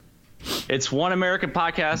It's One American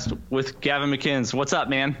Podcast with Gavin McInnes. What's up,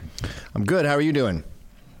 man? I'm good. How are you doing?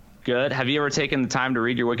 Good. Have you ever taken the time to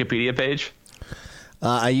read your Wikipedia page?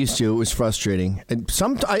 I used to. It was frustrating. And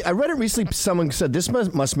I read it recently. Someone said, this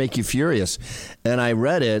must make you furious. And I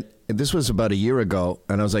read it. This was about a year ago.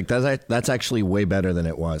 And I was like, that's actually way better than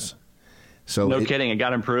it was. So no kidding. It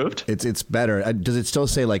got improved? It's better. Does it still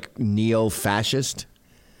say like neo-fascist?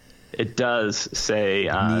 It does say,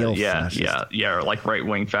 neo-fascist. Yeah, or like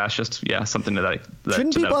right-wing fascist. Yeah, something to that.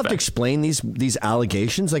 Shouldn't people have to explain these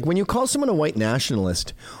allegations? Like when you call someone a white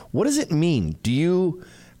nationalist, what does it mean?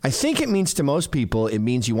 I think it means to most people, it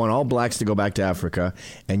means you want all blacks to go back to Africa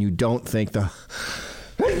and you don't think the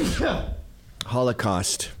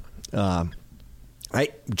Holocaust.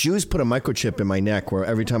 Jews put a microchip in my neck where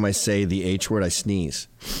every time I say the H word, I sneeze.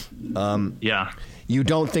 Yeah. You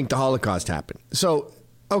don't think the Holocaust happened. So,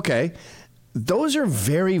 okay, those are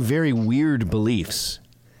very, very weird beliefs.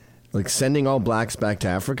 Like sending all blacks back to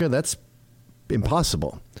Africa, that's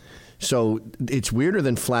impossible. So it's weirder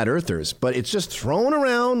than flat earthers, but it's just thrown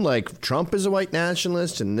around like Trump is a white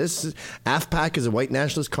nationalist and this AFPAC is a white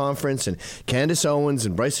nationalist conference and Candace Owens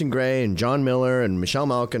and Bryson Gray and John Miller and Michelle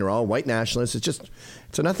Malkin are all white nationalists.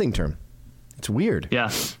 It's a nothing term. It's weird. Yeah.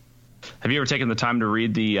 Have you ever taken the time to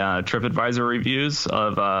read the TripAdvisor reviews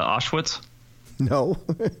of Auschwitz? No.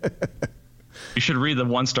 You should read the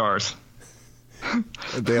 1 stars.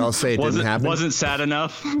 They all say it didn't happen. Wasn't sad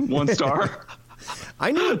enough. 1 star.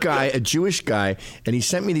 I knew a Jewish guy, and he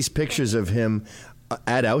sent me these pictures of him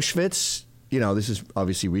at Auschwitz. You know, this is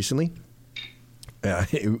obviously recently.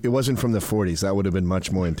 It wasn't from the 40s. That would have been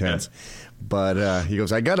much more intense. Yeah. But he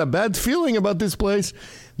goes, I got a bad feeling about this place.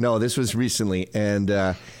 No, this was recently. And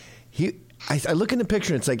I look in the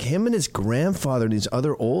picture, and it's like him and his grandfather and these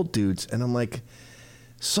other old dudes. And I'm like,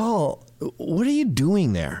 Saul, what are you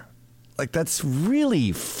doing there? Like, that's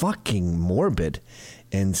really fucking morbid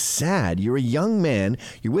and sad. You're a young man.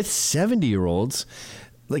 You're with 70-year-olds.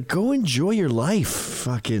 Like, go enjoy your life.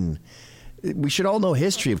 Fucking, we should all know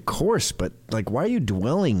history, of course, but like, why are you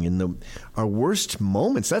dwelling in our worst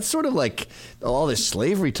moments? That's sort of like all this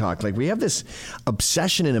slavery talk. Like, we have this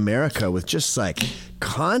obsession in America with just like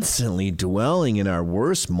constantly dwelling in our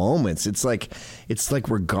worst moments. It's like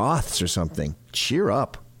we're goths or something. Cheer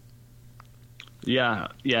up. Yeah.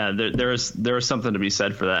 There is something to be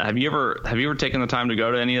said for that. Have you ever taken the time to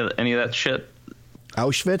go to any of that shit?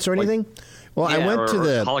 Auschwitz or anything? Well, yeah, I went to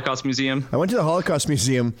the Holocaust Museum. I went to the Holocaust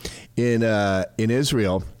Museum in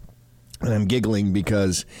Israel, and I'm giggling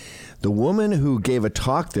because the woman who gave a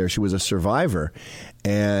talk there, she was a survivor,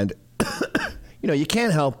 and you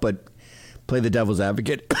can't help but play the devil's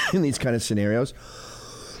advocate in these kind of scenarios.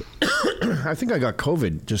 I think I got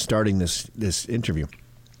COVID just starting this interview.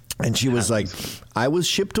 And she was like, I was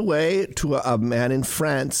shipped away to a man in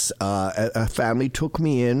France. A family took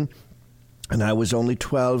me in, and I was only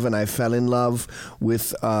 12, and I fell in love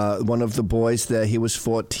with one of the boys there. He was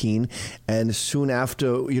 14. And soon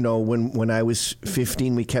after, when I was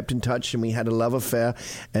 15, we kept in touch, and we had a love affair,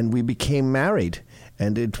 and we became married.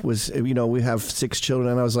 And it was, we have 6 children.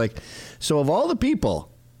 And I was like, so of all the people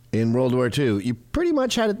in World War II, you pretty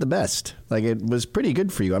much had it the best. Like, it was pretty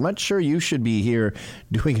good for you. I'm not sure you should be here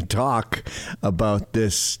doing a talk about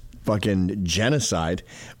this fucking genocide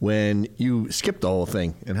when you skipped the whole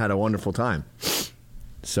thing and had a wonderful time.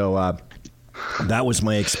 So that was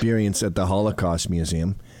my experience at the Holocaust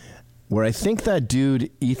Museum, where I think that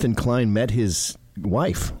dude, Ethan Klein, met his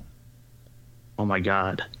wife. Oh, my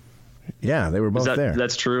God. Yeah, they were both there.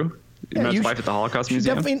 That's true? Yeah, you wife at the Holocaust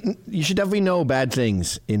Museum? You should definitely know bad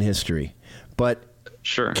things in history. But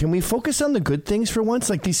sure, can we focus on the good things for once?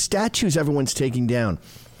 Like these statues everyone's taking down.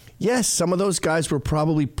 Yes, some of those guys were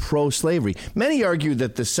probably pro-slavery. Many argue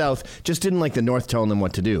that the South just didn't like the North telling them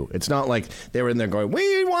what to do. It's not like they were in there going,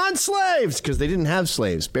 we want slaves, because they didn't have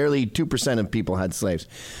slaves. Barely 2% of people had slaves.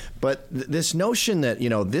 But this notion that,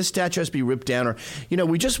 this statue has to be ripped down, or,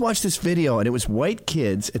 we just watched this video, and it was white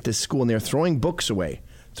kids at this school, and they're throwing books away.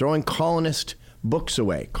 Throwing colonist books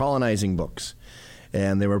away, colonizing books.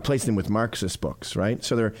 And they were replacing them with Marxist books, right?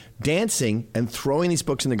 So they're dancing and throwing these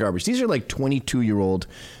books in the garbage. These are like 22-year-old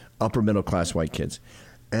upper middle class white kids.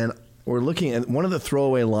 And we're looking at one of the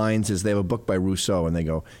throwaway lines is they have a book by Rousseau, and they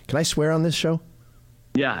go, can I swear on this show?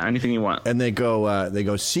 Yeah, anything you want. And they go,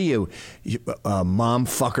 see you, mom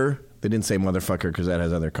fucker. They didn't say motherfucker because that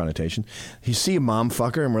has other connotations. You see a mom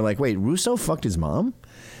fucker, and we're like, wait, Rousseau fucked his mom?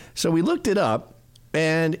 So we looked it up.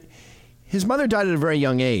 And his mother died at a very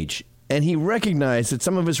young age, and he recognized that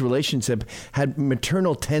some of his relationship had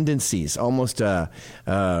maternal tendencies, almost a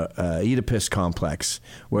Oedipus complex,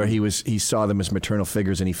 where he saw them as maternal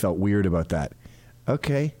figures, and he felt weird about that.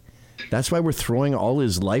 Okay, That's why we're throwing all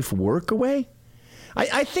his life work away?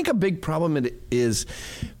 I think a big problem is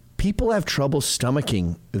people have trouble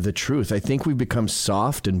stomaching the truth. I think we've become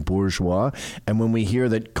soft and bourgeois. And when we hear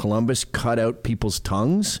that Columbus cut out people's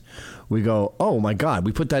tongues, we go, oh, my God.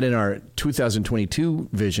 We put that in our 2022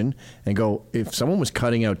 vision and go, if someone was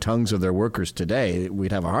cutting out tongues of their workers today,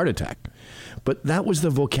 we'd have a heart attack. But that was the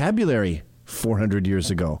vocabulary 400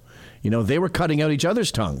 years ago. They were cutting out each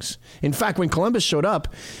other's tongues. In fact, when Columbus showed up,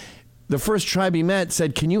 the first tribe he met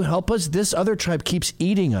said, can you help us? This other tribe keeps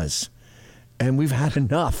eating us. And we've had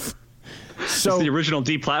enough. So it's the original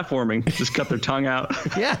deplatforming. Just cut their tongue out.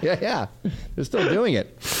 Yeah. They're still doing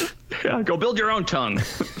it. Yeah, go build your own tongue.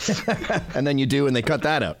 And then you do, and they cut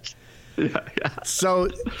that out. Yeah. So,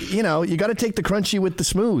 you got to take the crunchy with the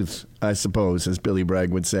smooth, I suppose, as Billy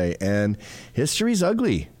Bragg would say. And history's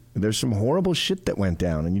ugly. There's some horrible shit that went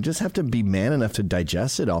down, and you just have to be man enough to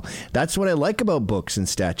digest it all. That's what I like about books and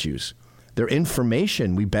statues. They're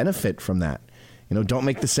information. We benefit from that. Don't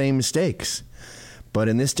make the same mistakes. But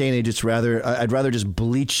in this day and age, I'd rather just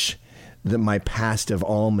bleach my past of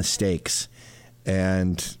all mistakes.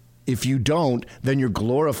 And if you don't, then you're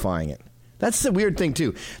glorifying it. That's the weird thing,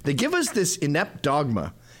 too. They give us this inept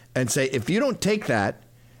dogma and say, if you don't take that,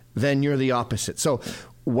 then you're the opposite. So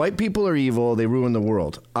white people are evil. They ruin the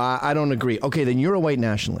world. I don't agree. Okay, then you're a white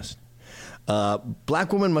nationalist.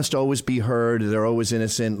 Black women must always be heard. They're always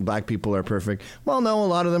innocent. Black people are perfect. Well, no, a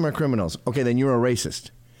lot of them are criminals. Okay, then you're a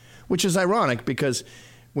racist. Which is ironic because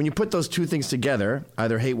when you put those two things together,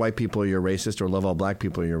 either hate white people or you're racist or love all black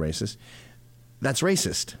people or you're racist, that's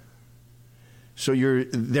racist. So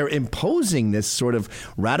they're imposing this sort of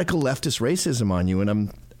radical leftist racism on you,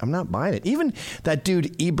 and I'm not buying it. Even that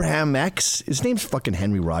dude, Ibrahim X, his name's fucking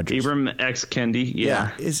Henry Rogers. Ibrahim X. Kendi,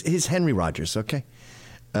 yeah. His Henry Rogers, okay?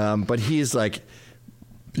 But he's like,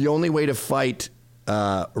 the only way to fight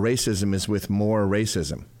racism is with more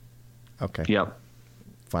racism. Okay. Yep.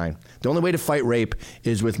 Fine. The only way to fight rape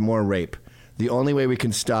is with more rape. The only way we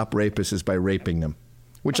can stop rapists is by raping them,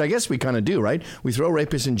 which I guess we kind of do, right? We throw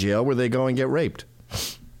rapists in jail where they go and get raped.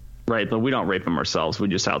 Right, but we don't rape them ourselves. We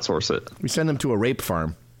just outsource it. We send them to a rape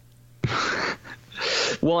farm.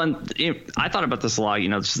 Well, and I thought about this a lot.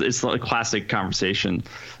 It's a classic conversation.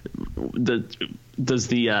 Does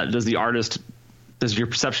your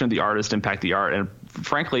perception of the artist impact the art? And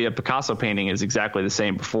frankly, a Picasso painting is exactly the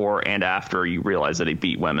same before and after you realize that he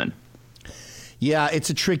beat women. Yeah,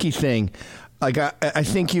 it's a tricky thing. Like I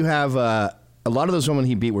think you have a lot of those women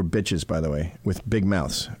he beat were bitches, by the way, with big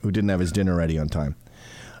mouths who didn't have his dinner ready on time.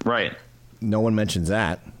 Right. No one mentions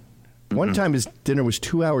that. One time his dinner was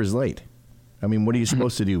 2 hours late. I mean, what are you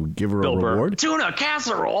supposed to do? Give her Bill a reward? Burr. Tuna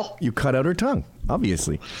casserole. You cut out her tongue,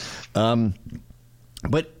 obviously.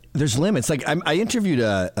 But there's limits. Like I interviewed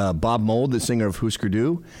Bob Mould, the singer of Husker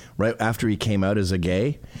Du, right after he came out as a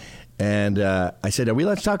gay. And I said, are we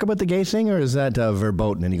allowed to talk about the gay thing, or is that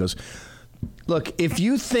verboten? And he goes, look, if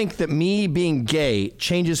you think that me being gay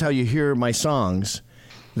changes how you hear my songs,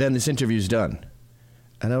 then this interview's done.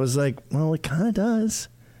 And I was like, well, it kind of does.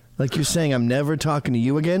 Like you're saying, I'm never talking to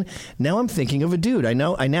you again. Now I'm thinking of a dude. I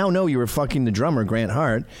now know you were fucking the drummer, Grant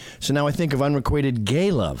Hart. So now I think of unrequited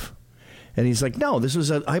gay love. And he's like, no, this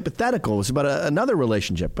was a hypothetical. It was about another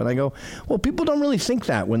relationship. And I go, well, people don't really think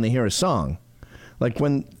that when they hear a song. Like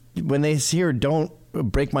when they hear Don't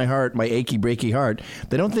Break My Heart, My Achy Breaky Heart,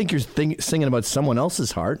 they don't think you're singing about someone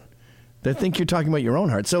else's heart. They think you're talking about your own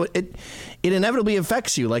heart. So it inevitably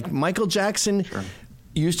affects you. Like Michael Jackson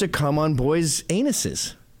used to come on boys'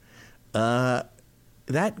 anuses.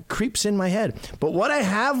 That creeps in my head. But what I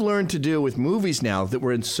have learned to do with movies now that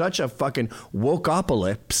we're in such a fucking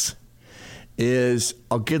woke-apocalypse is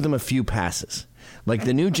I'll give them a few passes. Like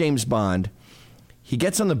the new James Bond, he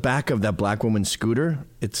gets on the back of that black woman's scooter.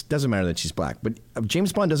 It doesn't matter that she's black, but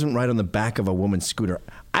James Bond doesn't ride on the back of a woman's scooter.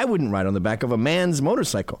 I wouldn't ride on the back of a man's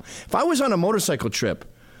motorcycle. If I was on a motorcycle trip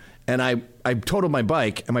and I totaled my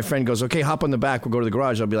bike and my friend goes, okay, hop on the back, we'll go to the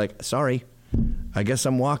garage, I'll be like, sorry, I guess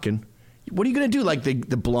I'm walking. What are you going to do? Like the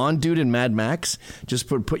blonde dude in Mad Max? Just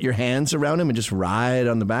put your hands around him and just ride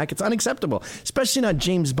on the back? It's unacceptable, especially not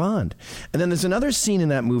James Bond. And then there's another scene in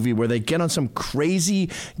that movie where they get on some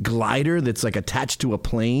crazy glider that's like attached to a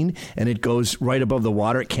plane and it goes right above the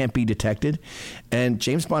water. It can't be detected. And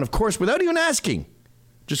James Bond, of course, without even asking,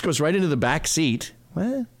 just goes right into the back seat.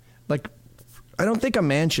 What? Like, I don't think a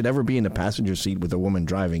man should ever be in the passenger seat with a woman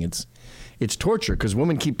driving. It's torture because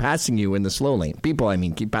women keep passing you in the slow lane. People, I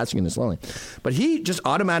mean, keep passing you in the slow lane. But he just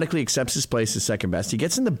automatically accepts his place as second best. He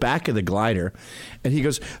gets in the back of the glider, and he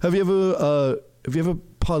goes, "Have you ever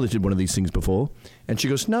piloted one of these things before?" And she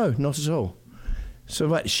goes, "No, not at all." So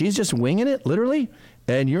what? She's just winging it, literally.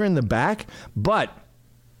 and you're in the back. But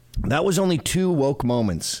that was only 2 woke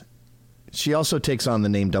moments. She also takes on the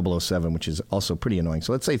name 007, which is also pretty annoying.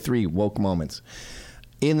 So let's say 3 woke moments.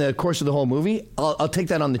 In the course of the whole movie, I'll take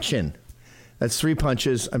that on the chin. That's 3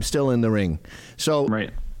 punches. I'm still in the ring. So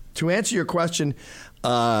to answer your question,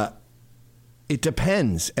 it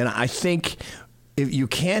depends. And I think if you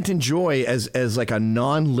can't enjoy as like a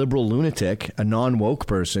non-liberal lunatic, a non-woke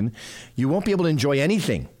person, you won't be able to enjoy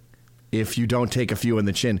anything if you don't take a few in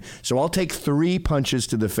the chin. So I'll take 3 punches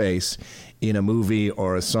to the face in a movie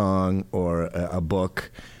or a song or a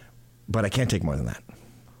book, but I can't take more than that.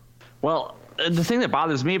 Well, the thing that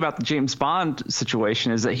bothers me about the James Bond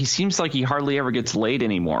situation is that he seems like he hardly ever gets laid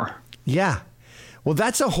anymore. Yeah. Well,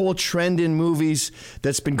 that's a whole trend in movies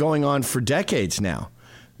that's been going on for decades now.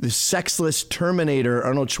 The sexless Terminator,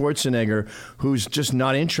 Arnold Schwarzenegger, who's just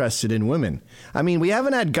not interested in women. I mean, we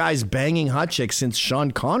haven't had guys banging hot chicks since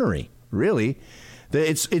Sean Connery, really.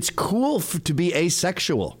 It's cool to be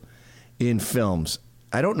asexual in films.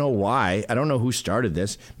 I don't know why. I don't know who started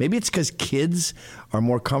this. Maybe it's because kids are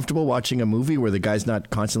more comfortable watching a movie where the guy's not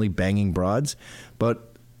constantly banging broads.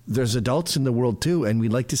 But there's adults in the world, too, and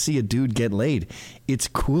we'd like to see a dude get laid. It's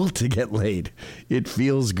cool to get laid. It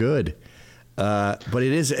feels good. But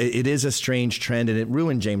it is a strange trend, and it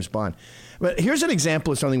ruined James Bond. But here's an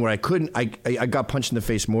example of something where I got punched in the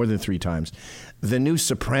face more than 3 times. The new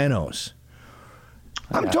Sopranos.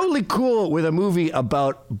 I'm totally cool with a movie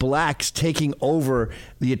about blacks taking over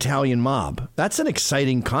the Italian mob. That's an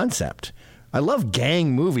exciting concept. I love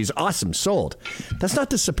gang movies. Awesome. Sold. That's not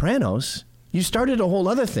The Sopranos. You started a whole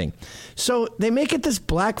other thing. So they make it this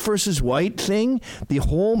black versus white thing, the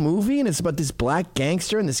whole movie, and it's about this black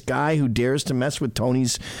gangster and this guy who dares to mess with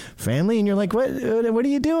Tony's family. And you're like, what are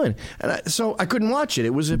you doing? And so I couldn't watch it.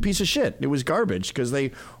 It was a piece of shit. It was garbage because they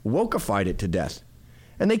wokeified it to death.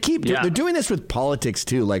 And they keep they're doing this with politics,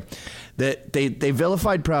 too. Like they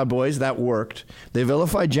vilified Proud Boys. That worked. They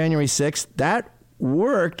vilified January 6th. That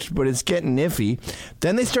worked, but it's getting iffy.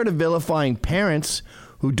 Then they started vilifying parents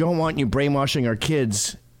who don't want you brainwashing our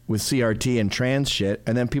kids with CRT and trans shit.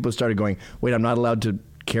 And then people started going, wait, I'm not allowed to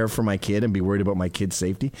care for my kid and be worried about my kid's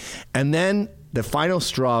safety. And then the final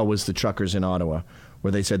straw was the truckers in Ottawa,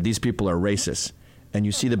 where they said these people are racist. And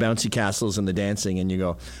you see the bouncy castles and the dancing, and you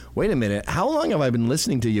go, wait a minute, how long have I been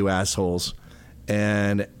listening to you assholes?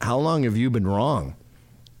 And how long have you been wrong?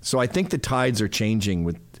 So I think the tides are changing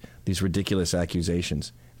with these ridiculous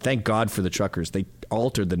accusations. Thank God for the truckers. They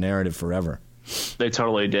altered the narrative forever. They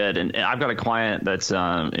totally did. And I've got a client that's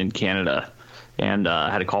in Canada, and I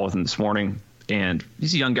had a call with him this morning. And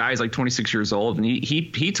he's a young guy. He's like 26 years old. And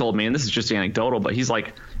he told me, and this is just anecdotal, but he's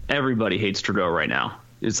like, everybody hates Trudeau right now.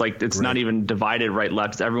 It's like it's not even divided right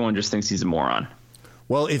left. Everyone just thinks he's a moron.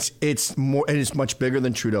 Well, it's more, and it's much bigger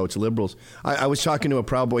than Trudeau. It's liberals. I was talking to a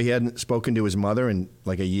Proud Boy. He hadn't spoken to his mother in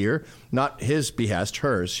like a year. Not his behest,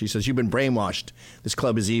 hers. She says, you've been brainwashed. This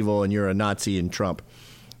club is evil, and you're a Nazi and Trump.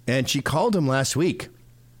 And she called him last week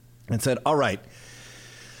and said, all right,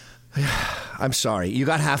 I'm sorry. You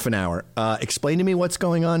got half an hour. Explain to me what's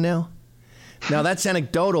going on now. Now, that's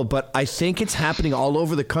anecdotal, but I think it's happening all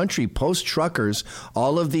over the country. Post-truckers,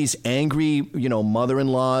 all of these angry,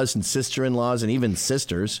 mother-in-laws and sister-in-laws and even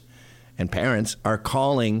sisters and parents are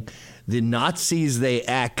calling the Nazis they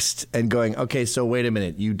exed and going, okay, so wait a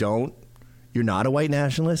minute, you're not a white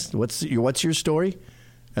nationalist? What's your story?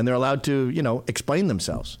 And they're allowed to, explain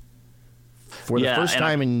themselves for the first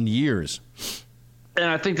time in years. And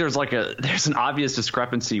I think there's an obvious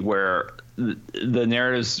discrepancy where the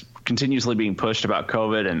narrative's continuously being pushed about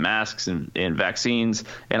COVID and masks and vaccines.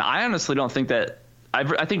 And I honestly don't think that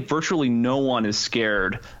I think virtually no one is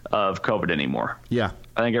scared of COVID anymore. Yeah.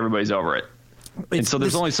 I think everybody's over it. And so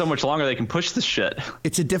there's only so much longer they can push this shit.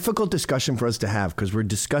 It's a difficult discussion for us to have because we're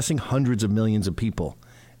discussing hundreds of millions of people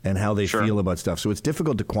and how they feel about stuff. So it's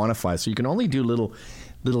difficult to quantify. So you can only do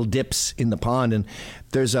little dips in the pond. And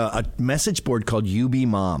there's a message board called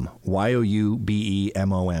UBMOM,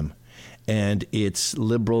 YOUBEMOM. And it's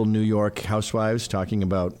liberal New York housewives talking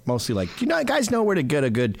about mostly like, guys know where to get a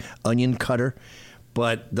good onion cutter,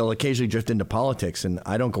 but they'll occasionally drift into politics. And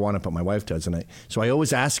I don't go on it, but my wife does. So I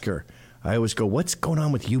always ask her, I always go, what's going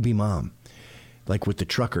on with UBMOM? Like with the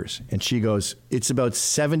truckers. And she goes, it's about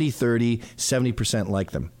 70-30, 70%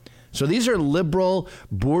 like them. So these are liberal,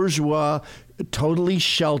 bourgeois, totally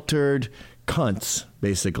sheltered cunts,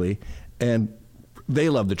 basically. And they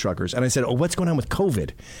love the truckers. And I said, what's going on with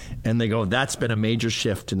COVID? And they go, that's been a major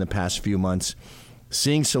shift in the past few months.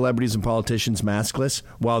 Seeing celebrities and politicians maskless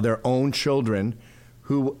while their own children,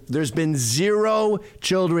 there's been 0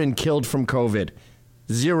 children killed from COVID.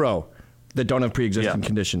 0 that don't have pre-existing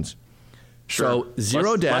conditions. So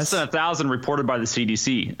zero deaths. Less than 1,000 reported by the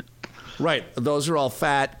CDC. Right. Those are all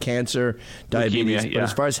fat, cancer, diabetes. Leukemia, But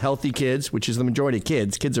as far as healthy kids, which is the majority of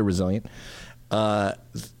kids are resilient,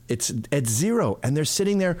 it's at zero. And they're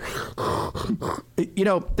sitting there.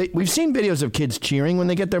 We've seen videos of kids cheering when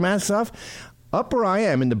they get their masks off. Up where I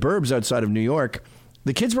am in the burbs outside of New York,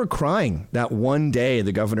 the kids were crying that one day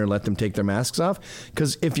the governor let them take their masks off.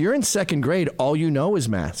 Because if you're in second grade, all you know is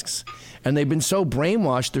masks. And they've been so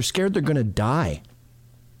brainwashed, they're scared they're going to die.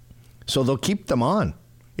 So they'll keep them on.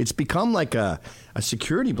 It's become like a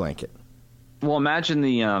security blanket. Well, imagine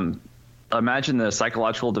the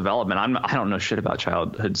psychological development. I don't know shit about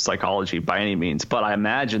childhood psychology by any means, but I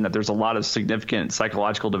imagine that there's a lot of significant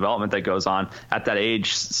psychological development that goes on at that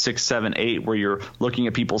age 6, 7, 8, where you're looking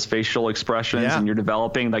at people's facial expressions and you're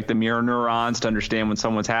developing like the mirror neurons to understand when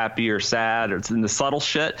someone's happy or sad, or it's in the subtle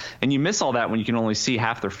shit. And you miss all that when you can only see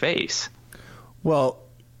half their face. Well,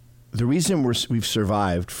 the reason we've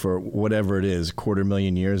survived for whatever it is,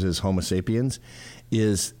 250,000 years as Homo sapiens,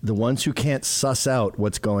 is the ones who can't suss out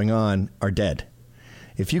what's going on are dead.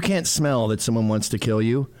 If you can't smell that someone wants to kill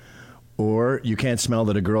you, or you can't smell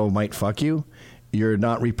that a girl might fuck you, you're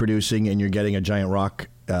not reproducing and you're getting a giant rock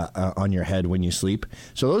on your head when you sleep.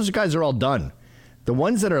 So those guys are all done. The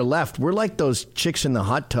ones that are left, we're like those chicks in the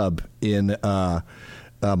hot tub in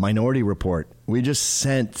Minority Report. We just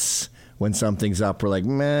sense when something's up. We're like,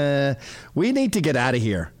 meh, we need to get out of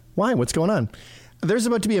here. Why? What's going on? There's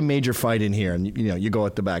about to be a major fight in here, and you go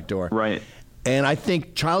out the back door. Right. And I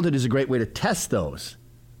think childhood is a great way to test those.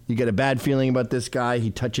 You get a bad feeling about this guy,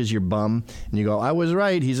 he touches your bum, and you go, I was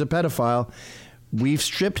right, he's a pedophile. We've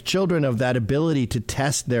stripped children of that ability to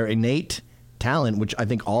test their innate talent, which I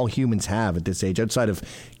think all humans have at this age, outside of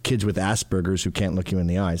kids with Asperger's who can't look you in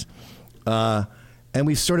the eyes. And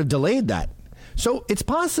we've sort of delayed that. So it's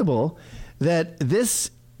possible that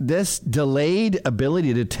this delayed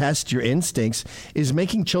ability to test your instincts is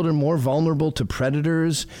making children more vulnerable to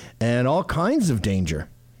predators and all kinds of danger.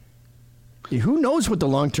 Who knows what the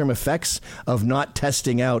long-term effects of not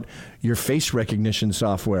testing out your face recognition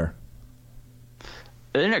software?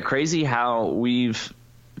 Isn't it crazy how we've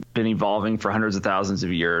been evolving for hundreds of thousands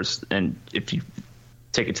of years? And if you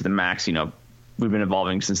take it to the max, we've been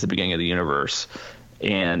evolving since the beginning of the universe.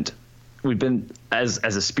 And we've been, as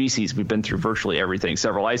a species, we've been through virtually everything.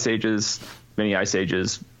 Several ice ages, many ice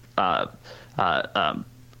ages,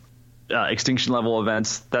 extinction level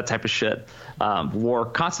events, that type of shit. War,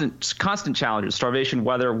 constant challenges, starvation,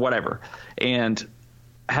 weather, whatever. And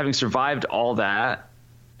having survived all that,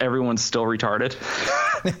 everyone's still retarded.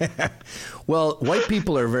 Well, white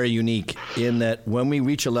people are very unique in that when we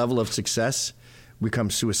reach a level of success, we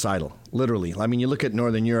become suicidal, literally. I mean, you look at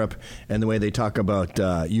Northern Europe and the way they talk about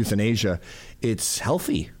euthanasia, it's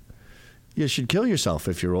healthy. You should kill yourself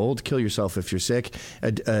if you're old, kill yourself if you're sick.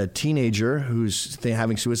 A teenager who's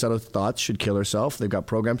having suicidal thoughts should kill herself. They've got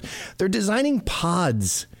programs. They're designing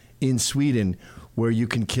pods in Sweden where you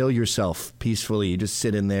can kill yourself peacefully. You just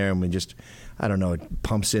sit in there and it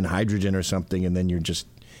pumps in hydrogen or something, and then you're just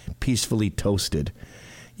peacefully toasted.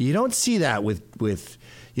 You don't see that with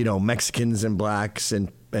Mexicans and blacks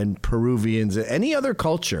and Peruvians, any other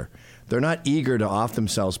culture. They're not eager to off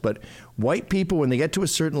themselves. But white people, when they get to a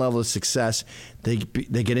certain level of success, they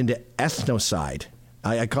get into ethnocide.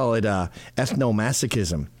 I call it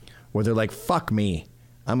ethnomasochism, where they're like, fuck me.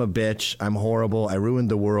 I'm a bitch. I'm horrible. I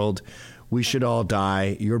ruined the world. We should all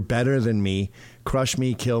die. You're better than me. Crush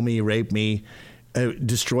me, kill me, rape me,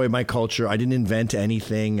 destroy my culture. I didn't invent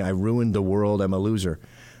anything. I ruined the world. I'm a loser.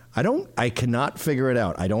 I cannot figure it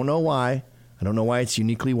out. I don't know why. I don't know why it's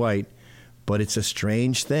uniquely white, but it's a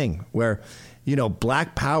strange thing where,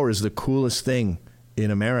 black power is the coolest thing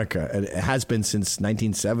in America. It has been since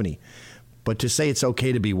 1970. But to say it's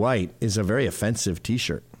okay to be white is a very offensive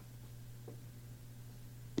T-shirt.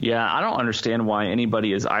 Yeah, I don't understand why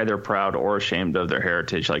anybody is either proud or ashamed of their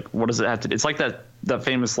heritage. Like, what does it have to do? It's like that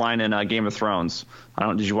famous line in Game of Thrones.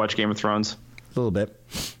 Did you watch Game of Thrones? A little bit.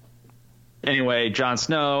 Anyway, Jon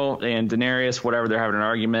Snow and Daenerys, whatever, they're having an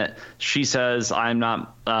argument. She says, I'm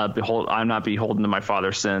not beholden to my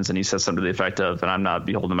father's sins. And he says something to the effect of, and I'm not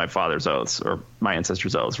beholden to my father's oaths or my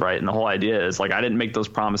ancestors' oaths, right? And the whole idea is, like, I didn't make those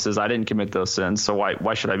promises. I didn't commit those sins. So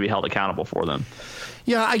why should I be held accountable for them?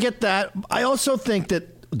 Yeah, I get that. I also think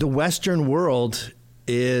that the Western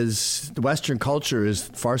culture is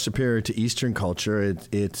far superior to Eastern culture.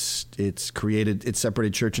 It's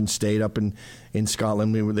separated church and state up in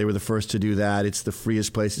Scotland. They were the first to do that. It's the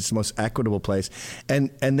freest place. It's the most equitable place. And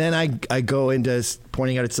then I go into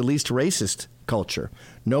pointing out it's the least racist culture.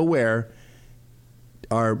 Nowhere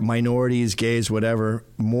are minorities, gays, whatever,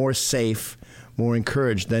 more safe, more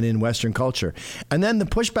encouraged than in Western culture. And then the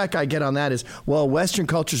pushback I get on that is, well, Western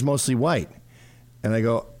culture is mostly white. And I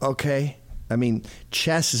go, okay. I mean,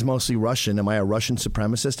 chess is mostly Russian. Am I a Russian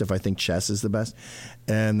supremacist if I think chess is the best?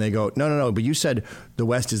 And they go, no, but you said the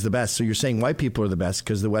West is the best. So you're saying white people are the best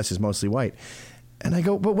because the West is mostly white. And I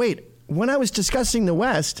go, but wait, when I was discussing the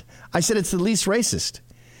West, I said it's the least racist.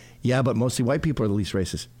 Yeah, but mostly white people are the least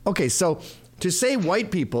racist. Okay, so to say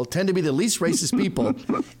white people tend to be the least racist people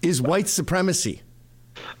is white supremacy.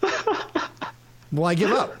 Well, I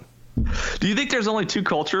give up. Do you think there's only two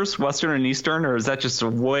cultures, Western and Eastern, or is that just a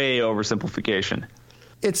way oversimplification?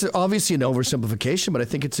 It's obviously an oversimplification, but I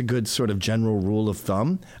think it's a good sort of general rule of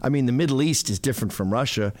thumb. I mean, the Middle East is different from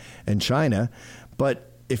Russia and China,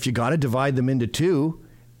 but if you got to divide them into two,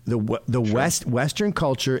 the Western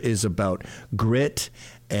culture is about grit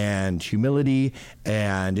and humility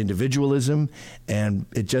and individualism, and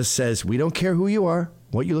it just says, we don't care who you are,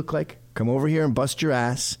 what you look like, come over here and bust your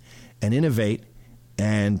ass and innovate,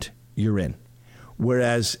 and you're in.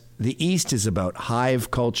 Whereas the East is about hive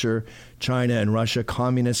culture, China and Russia,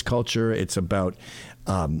 communist culture. It's about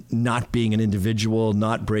not being an individual,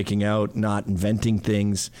 not breaking out, not inventing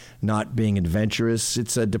things, not being adventurous.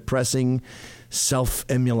 It's a depressing,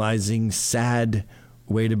 self-emulizing, sad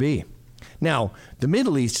way to be. Now, the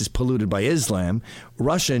Middle East is polluted by Islam.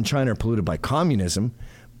 Russia and China are polluted by communism.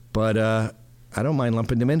 But I don't mind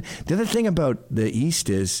lumping them in. The other thing about the East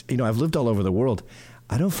is, I've lived all over the world.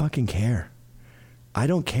 I don't fucking care. I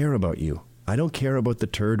don't care about you. I don't care about the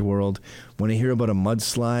third world. When I hear about a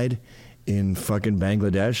mudslide in fucking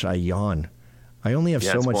Bangladesh, I yawn. I only have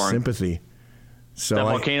so much sympathy. So that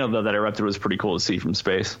volcano though that erupted was pretty cool to see from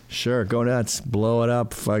space. Sure, go nuts, blow it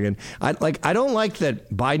up, fucking. I don't like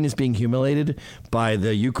that Biden is being humiliated by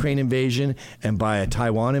the Ukraine invasion and by a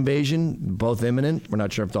Taiwan invasion, both imminent. We're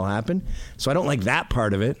not sure if they'll happen. So I don't like that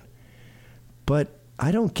part of it. But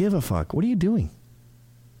I don't give a fuck. What are you doing?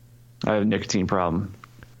 I have a nicotine problem.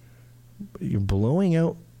 You're blowing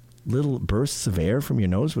out little bursts of air from your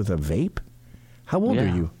nose with a vape? How old are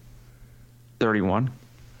you? 31.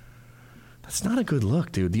 That's not a good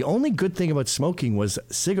look, dude. The only good thing about smoking was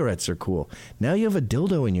cigarettes are cool. Now you have a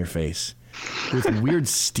dildo in your face with weird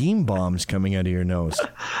steam bombs coming out of your nose.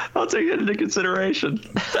 I'll take that into consideration.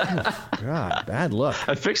 God, bad look.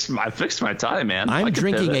 I fixed my tie, man. I'm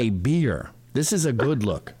drinking a beer. This is a good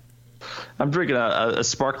look. I'm drinking a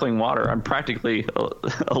sparkling water. I'm practically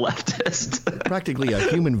a leftist. Practically a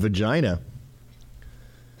human vagina.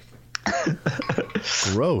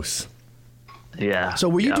 Gross. Yeah. So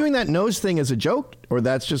were you doing that nose thing as a joke, or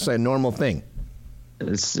that's just a normal thing?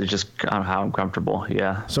 It's just how I'm comfortable,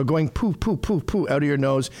 yeah. So going poo, poo, poo, poo out of your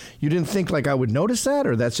nose, you didn't think like I would notice that,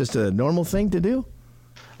 or that's just a normal thing to do?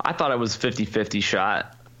 I thought it was 50-50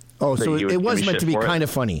 shot. Oh, so it was meant to be kind of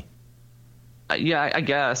funny. Yeah, I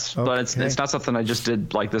guess, okay. But it's not something I just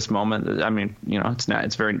did like this moment. I mean,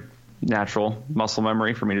 it's very natural muscle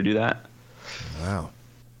memory for me to do that. Wow.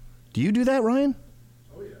 Do you do that, Ryan?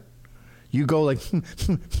 Oh yeah. You go like.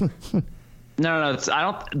 No.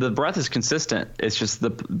 The breath is consistent. It's just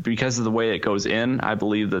because of the way it goes in. I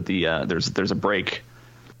believe that there's a break,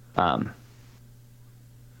 in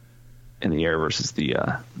the air versus the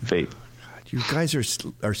vape. God, you guys are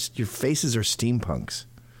your faces are steampunks.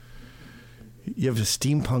 You have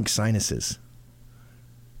steampunk sinuses.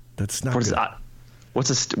 That's not good. What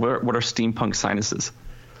are steampunk sinuses?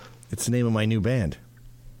 It's the name of my new band.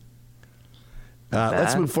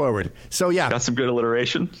 Let's move forward. So yeah, got some good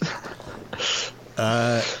alliteration.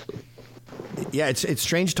 Yeah, it's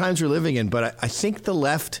strange times we're living in, but I think the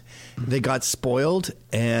left, they got spoiled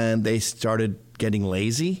and they started getting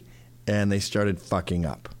lazy and they started fucking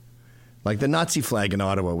up. Like the Nazi flag in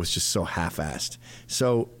Ottawa was just so half-assed.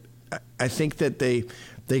 So I think that they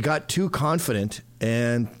got too confident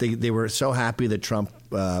and they were so happy that Trump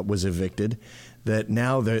was evicted that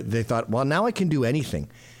now they thought, well, now I can do anything.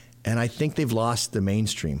 And I think they've lost the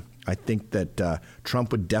mainstream. I think that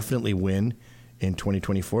Trump would definitely win in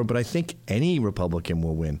 2024, but I think any Republican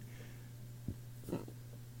will win.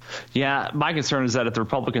 Yeah, my concern is that if the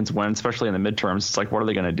Republicans win, especially in the midterms, it's like, what are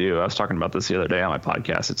they going to do? I was talking about this the other day on my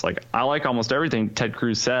podcast. It's like, I like almost everything Ted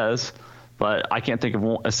Cruz says, but I can't think of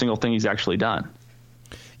a single thing he's actually done.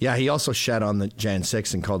 Yeah, he also shat on the Jan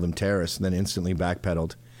 6 and called them terrorists and then instantly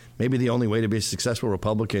backpedaled. Maybe the only way to be a successful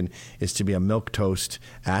Republican is to be a milquetoast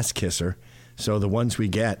ass kisser. So the ones we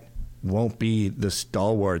get won't be the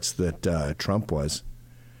stalwarts that Trump was.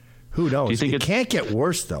 Who knows? It can't get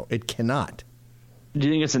worse, though. It cannot. Do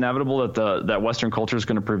you think it's inevitable that that Western culture is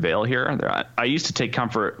going to prevail here? I used to take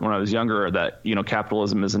comfort when I was younger that,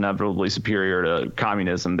 capitalism is inevitably superior to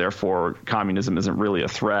communism. Therefore, communism isn't really a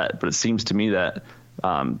threat. But it seems to me that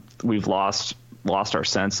we've lost our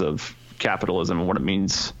sense of capitalism and what it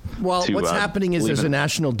means. Well, what's happening is there's a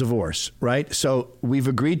national divorce, right? So we've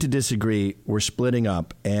agreed to disagree. We're splitting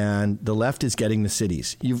up, and the left is getting the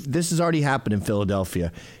cities. This has already happened in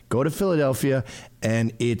Philadelphia. Go to Philadelphia,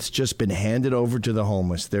 and it's just been handed over to the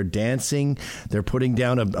homeless. They're dancing. They're putting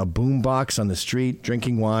down a boom box on the street,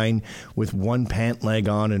 drinking wine with one pant leg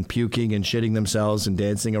on and puking and shitting themselves and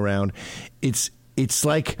dancing around. It's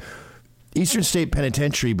like Eastern State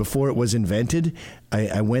Penitentiary before it was invented.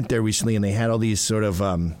 I went there recently, and they had all these sort of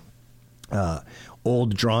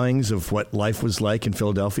old drawings of what life was like in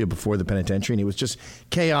Philadelphia before the penitentiary, and it was just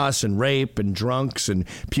chaos and rape and drunks and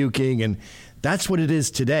puking, and that's what it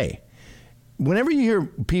is today. Whenever you hear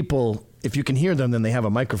people, if you can hear them, then they have a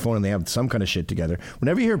microphone and they have some kind of shit together.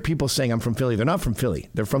 Whenever you hear people saying, I'm from Philly, they're not from Philly.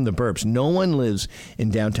 They're from the burbs. No one lives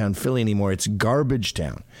in downtown Philly anymore. It's garbage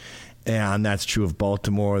town. And that's true of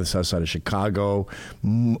Baltimore, the south side of Chicago,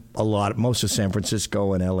 most of San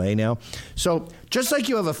Francisco and LA now. So just like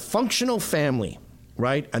you have a functional family,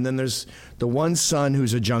 right? And then there's the one son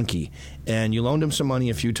who's a junkie, and you loaned him some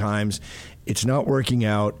money a few times. It's not working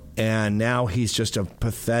out, and now he's just a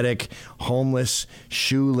pathetic, homeless,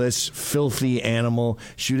 shoeless, filthy animal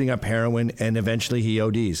shooting up heroin, and eventually he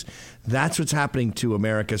ODs. That's what's happening to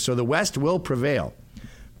America. So the West will prevail,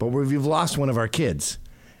 but we've lost one of our kids.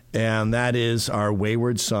 And that is our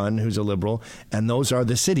wayward son, who's a liberal, and those are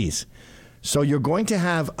the cities. So you're going to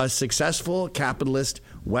have a successful capitalist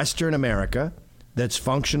Western America that's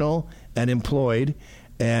functional and employed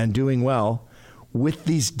and doing well with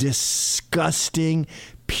these disgusting,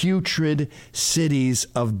 putrid cities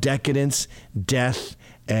of decadence, death,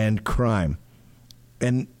 and crime.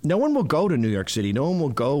 And no one will go to New York City. No one will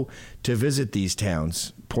go to visit these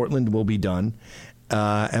towns. Portland will be done.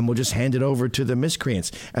 And we'll just hand it over to the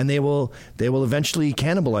miscreants, and they will eventually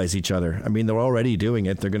cannibalize each other. I mean, they're already doing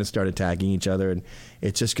it. They're going to start attacking each other, and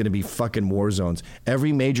it's just going to be fucking war zones.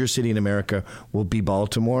 Every major city in America will be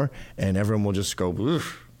Baltimore, and everyone will just go,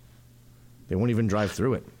 oof. They won't even drive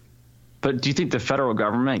through it. But do you think the federal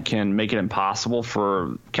government can make it impossible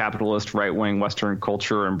for capitalist, right-wing, Western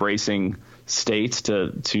culture embracing states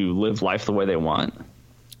to live life the way they want?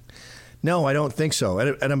 No, I don't think so.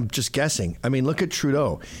 And I'm just guessing. I mean, look at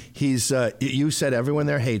Trudeau. He's you said everyone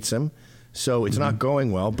there hates him, so it's not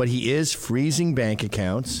going well. But he is freezing bank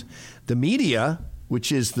accounts. The media,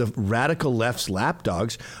 which is the radical left's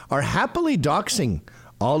lapdogs, are happily doxing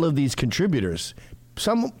all of these contributors.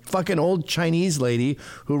 Some fucking old Chinese lady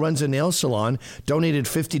who runs a nail salon donated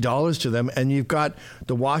 $50 to them, and you've got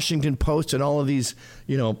the Washington Post and all of these,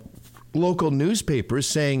 local newspapers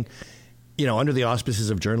saying, under the auspices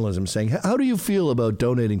of journalism, saying, how do you feel about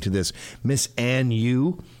donating to this? Miss Ann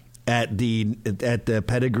Yu at the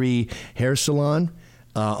Pedigree Hair Salon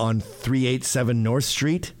on 387 North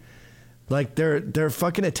Street. Like, they're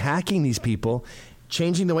fucking attacking these people,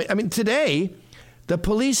 changing the way. I mean, today, the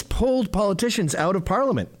police pulled politicians out of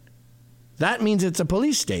Parliament. That means it's a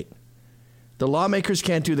police state. The lawmakers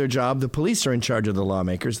can't do their job. The police are in charge of the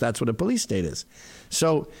lawmakers. That's what a police state is.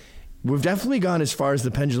 So we've definitely gone as far as the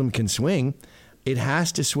pendulum can swing. It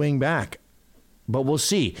has to swing back. But we'll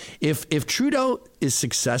see. If Trudeau is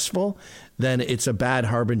successful, then it's a bad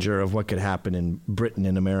harbinger of what could happen in Britain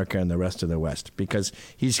and America and the rest of the West, because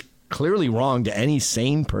he's clearly wrong to any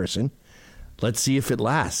sane person. Let's see if it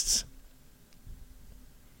lasts.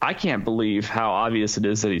 I can't believe how obvious it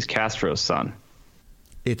is that he's Castro's son.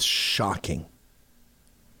 It's shocking.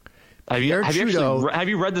 Have you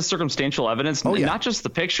read the circumstantial evidence? Oh, yeah. Not just the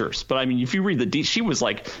pictures, but I mean, if you read she was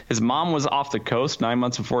like, his mom was off the coast 9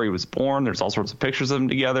 months before he was born. There's all sorts of pictures of them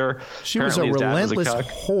together. She Apparently was a relentless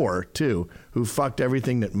whore, too, who fucked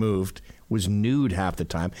everything that moved, was nude half the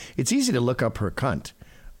time. It's easy to look up her cunt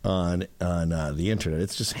on the internet.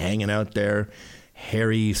 It's just hanging out there,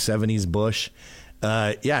 hairy 70s bush.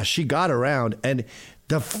 She got around. And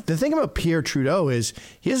the thing about Pierre Trudeau is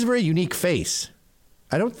he has a very unique face.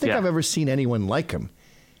 I don't think I've ever seen anyone like him.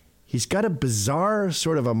 He's got a bizarre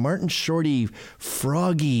sort of a Martin Shorty,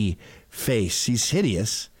 froggy face. He's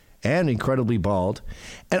hideous and incredibly bald.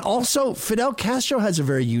 And also, Fidel Castro has a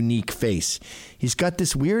very unique face. He's got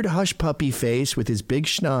this weird hush puppy face with his big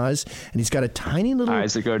schnoz, and he's got a tiny little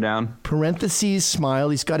eyes that go down, parentheses smile.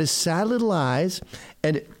 He's got his sad little eyes.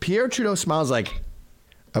 And Pierre Trudeau smiles like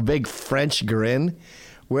a big French grin,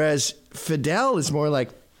 whereas Fidel is more like,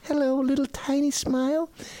 hello, little tiny smile.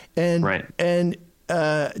 And right. And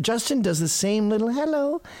Justin does the same little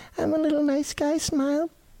hello, I'm a little nice guy smile?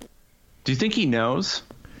 Do you think he knows?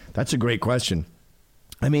 That's a great question.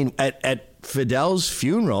 I mean, at Fidel's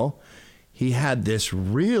funeral, he had this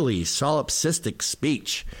really solipsistic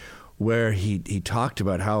speech where he talked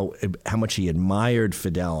about how much he admired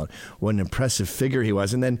Fidel and what an impressive figure he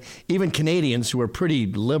was. And then even Canadians who are pretty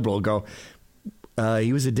liberal go,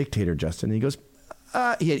 he was a dictator, Justin. And he goes,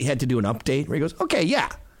 he had to do an update where he goes, okay, yeah,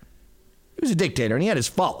 he was a dictator and he had his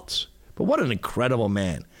faults. But what an incredible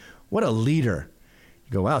man. What a leader.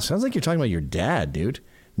 You go, wow, sounds like you're talking about your dad, dude.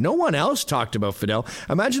 No one else talked about Fidel.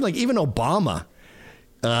 Imagine like even Obama.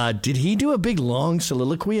 Did he do a big long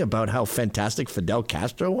soliloquy about how fantastic Fidel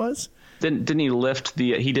Castro was? Didn't he lift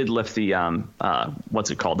he did lift the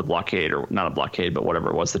what's it called, the blockade, or not a blockade, but whatever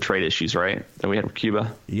it was, the trade issues, right, that we had with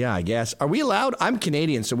Cuba? Yeah, I guess. Are we allowed? I'm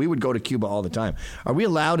Canadian, so we would go to Cuba all the time. Are we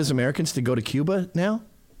allowed as Americans to go to Cuba now?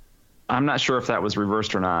 I'm not sure if that was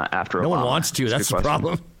reversed or not after Obama. No one wants to. That's the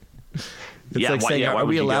problem. It's like saying, are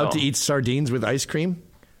we allowed to eat sardines with ice cream?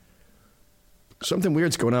 Something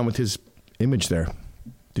weird's going on with his image there.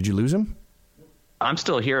 Did you lose him? I'm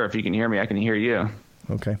still here. If you can hear me, I can hear you.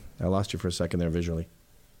 Okay. I lost you for a second there visually.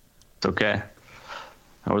 It's okay.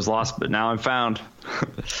 I was lost, but now I'm found.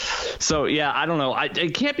 So, yeah, I don't know.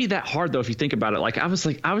 It can't be that hard, though, if you think about it. Like, I was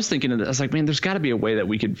thinking of this. I was like, man, there's got to be a way that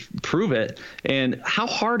we could prove it. And how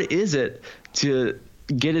hard is it to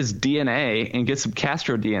get his DNA and get some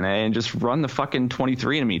Castro DNA and just run the fucking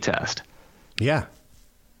 23andMe test? Yeah.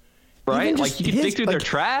 Right? Like, you can dig through their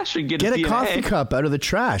trash and get his DNA. Get a coffee cup out of the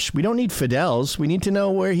trash. We don't need Fidel's. We need to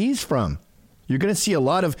know where he's from. You're going to see a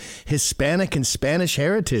lot of Hispanic and Spanish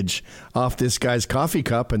heritage off this guy's coffee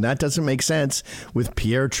cup, and that doesn't make sense with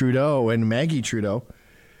Pierre Trudeau and Maggie Trudeau.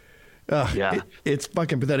 Yeah. It's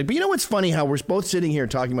fucking pathetic. But you know what's funny? How we're both sitting here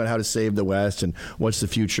talking about how to save the West and what's the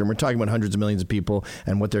future, and we're talking about hundreds of millions of people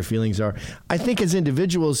and what their feelings are. I think as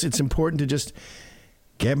individuals, it's important to just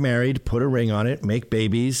get married, put a ring on it, make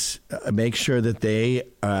babies, make sure that they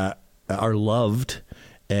are loved,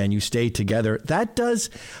 and you stay together. That does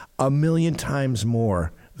a million times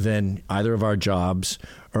more than either of our jobs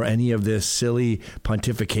or any of this silly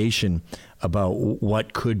pontification about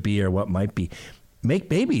what could be or what might be. Make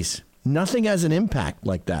babies. Nothing has an impact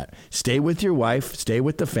like that. Stay with your wife. Stay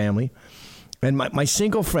with the family. And my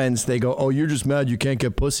single friends, they go, oh, you're just mad you can't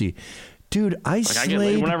get pussy. Dude, I get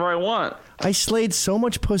laid whenever I want. I slayed so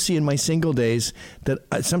much pussy in my single days that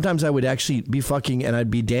sometimes I would actually be fucking and I'd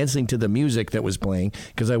be dancing to the music that was playing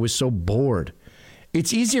because I was so bored.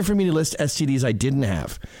 It's easier for me to list STDs I didn't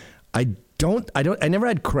have. I never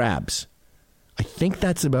had crabs. I think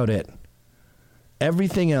that's about it.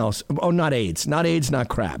 Everything else. Oh, not AIDS, not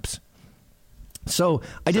crabs. So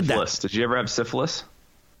I did syphilis. Did you ever have syphilis?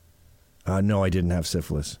 No, I didn't have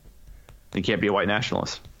syphilis. You can't be a white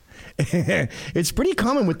nationalist. It's pretty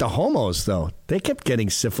common with the homos, though. They kept getting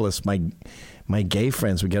syphilis. My gay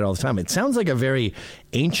friends would get it all the time. It sounds like a very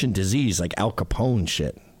ancient disease, like Al Capone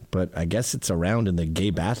shit. But I guess it's around in the gay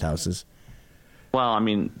bathhouses. Well, I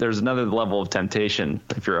mean, there's another level of temptation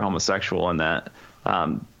if you're a homosexual in that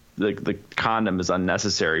the condom is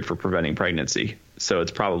unnecessary for preventing pregnancy. So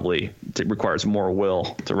it requires more will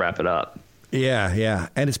to wrap it up. Yeah.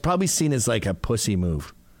 And it's probably seen as like a pussy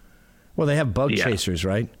move. Well, they have bug chasers,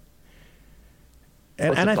 right?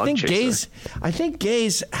 And I think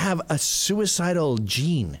gays have a suicidal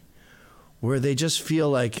gene where they just feel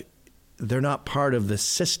like they're not part of the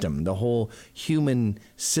system, the whole human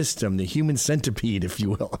system, the human centipede, if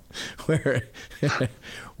you will,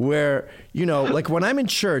 where, you know, like when I'm in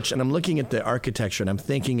church and I'm looking at the architecture and I'm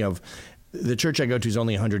thinking of the church I go to is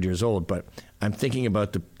only 100 years old, but I'm thinking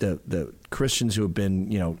about the Christians who have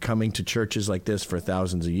been, you know, coming to churches like this for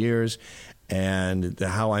thousands of years, and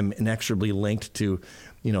how I'm inexorably linked to,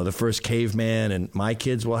 you know, the first caveman, and my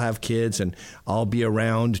kids will have kids, and I'll be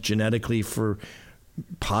around genetically for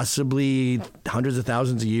possibly hundreds of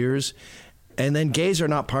thousands of years, and then gays are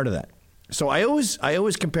not part of that. So I always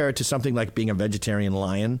compare it to something like being a vegetarian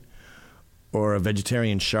lion or a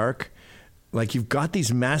vegetarian shark. Like, you've got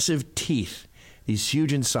these massive teeth, these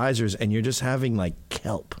huge incisors, and you're just having like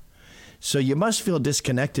kelp. So you must feel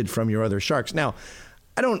disconnected from your other sharks. Now,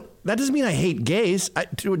 that doesn't mean I hate gays.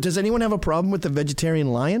 Does anyone have a problem with the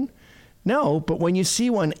vegetarian lion? No, but when you see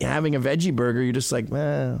one having a veggie burger, you're just like,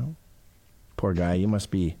 well, poor guy, you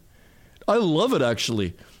must be. I love it,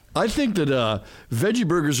 actually. I think that veggie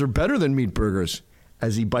burgers are better than meat burgers.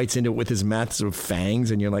 As he bites into it with his massive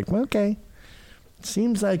fangs, and you're like, well, okay.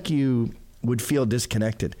 Seems like you would feel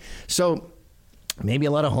disconnected. So maybe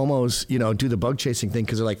a lot of homos, you know, do the bug chasing thing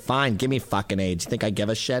because they're like, fine, give me fucking AIDS. You think I give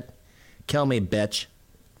a shit? Kill me, bitch.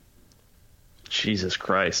 Jesus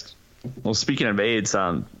Christ. Well, speaking of AIDS,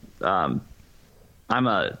 I'm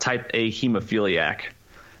a type A hemophiliac.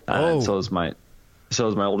 So is my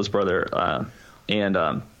oldest brother. And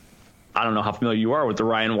I don't know how familiar you are with the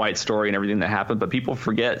Ryan White story and everything that happened, but people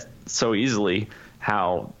forget so easily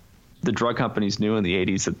how the drug companies knew in the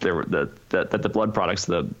 80s that there were that the blood products,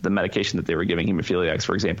 the medication that they were giving hemophiliacs,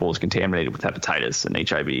 for example, was contaminated with hepatitis and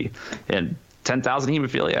HIV. And 10,000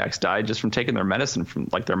 hemophiliacs died just from taking their medicine from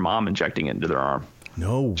like their mom injecting it into their arm.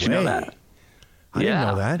 No way. Did you know that? I didn't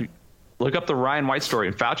know that. Look up the Ryan White story.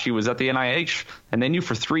 And Fauci was at the NIH, and they knew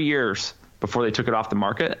for 3 years before they took it off the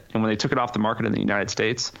market. And when they took it off the market in the United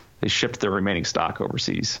States, they shipped their remaining stock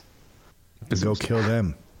overseas. Go kill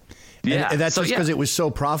them. Yeah, and that's just because it was so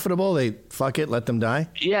profitable. They let them die.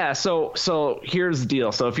 Yeah. So here's the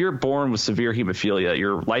deal. So if you're born with severe hemophilia,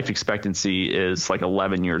 your life expectancy is like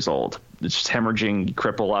 11 years old. It's just hemorrhaging, you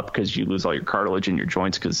cripple up because you lose all your cartilage in your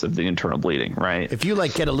joints because of the internal bleeding, right? If you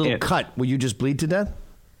get a little cut, will you just bleed to death?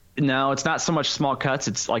 No, it's not so much small cuts.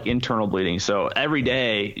 It's like internal bleeding. So every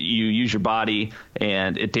day you use your body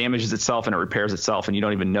and it damages itself and it repairs itself and you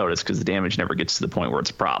don't even notice because the damage never gets to the point where it's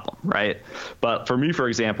a problem, right? But for me, for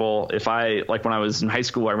example, if when I was in high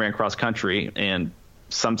school, I ran cross country and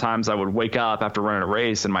sometimes I would wake up after running a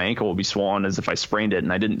race and my ankle would be swollen as if I sprained it,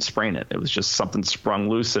 and I didn't sprain it. It was just something sprung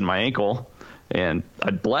loose in my ankle and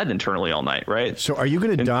I bled internally all night, right? So are you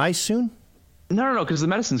going to die soon? No, because the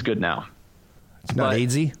medicine's good now. It's not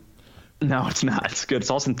AIDSy? No, it's not. It's good.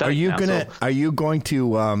 It's all synthetic. Are you going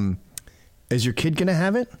to? Is your kid gonna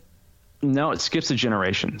have it? No, it skips a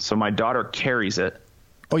generation. So my daughter carries it.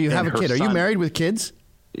 Oh, you have a kid. Are you married with kids?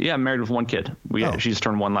 Yeah, I'm married with one kid. She just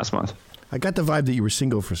turned 1 last month. I got the vibe that you were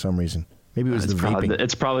single for some reason. Maybe it was the vaping.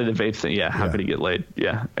 It's probably the vape thing. Yeah, happy to get laid.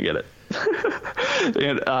 Yeah, I get it.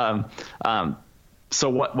 And so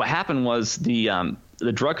what happened was the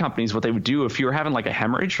drug companies, what they would do if you were having like a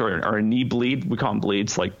hemorrhage or a knee bleed, we call them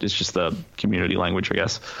bleeds, like it's just the community language, I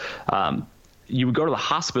guess. You would go to the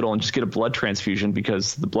hospital and just get a blood transfusion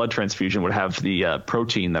because the blood transfusion would have the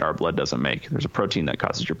protein that our blood doesn't make. There's a protein that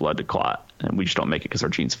causes your blood to clot, and we just don't make it because our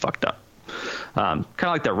gene's fucked up. Kind of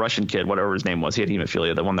like that Russian kid, whatever his name was. He had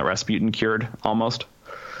hemophilia, the one that Rasputin cured almost.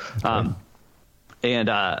 Okay.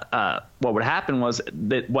 What would happen was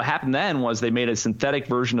what happened then was they made a synthetic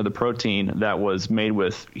version of the protein that was made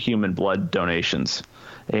with human blood donations.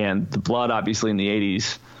 And the blood, obviously, in the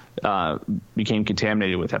 80s became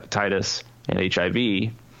contaminated with hepatitis and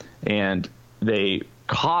HIV. And they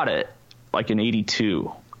caught it like in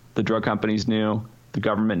 82. The drug companies knew, the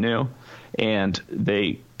government knew, and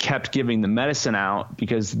they kept giving the medicine out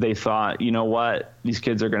because they thought, you know what, these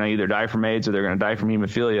kids are going to either die from AIDS or they're going to die from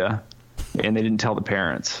hemophilia. And they didn't tell the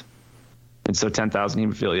parents. And so 10,000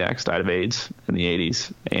 hemophiliacs died of AIDS in the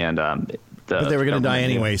 80s. And but they were going to die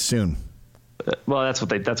anyway soon. Well, that's what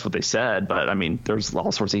they said. But, I mean, there's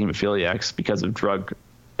all sorts of hemophiliacs because of drug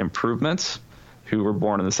improvements who were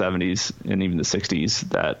born in the 70s and even the 60s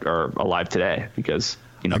that are alive today because,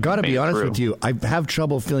 I got to be honest with you. I have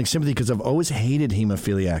trouble feeling sympathy because I've always hated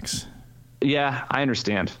hemophiliacs. Yeah, I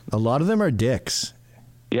understand. A lot of them are dicks.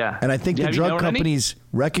 Yeah. And I think the drug companies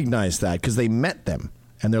recognize that because they met them.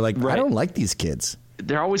 And they're like, I don't like these kids.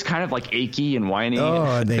 They're always kind of like achy and whiny. Oh,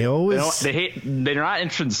 and they always... They're not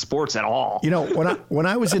interested in sports at all. When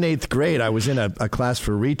I was in 8th grade, I was in a class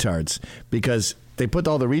for retards because they put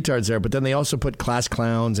all the retards there, but then they also put class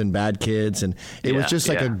clowns and bad kids. And it was just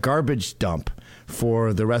like a garbage dump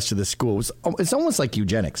for the rest of the school. It's almost like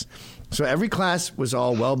eugenics. So every class was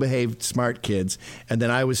all well-behaved, smart kids, and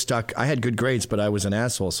then I was stuck. I had good grades, but I was an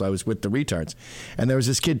asshole, so I was with the retards. And there was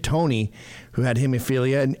this kid, Tony, who had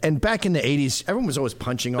hemophilia. And back in the 80s, everyone was always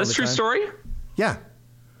punching all the time. That's a true story? Yeah.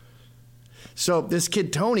 So this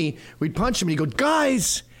kid, Tony, we'd punch him, and he'd go,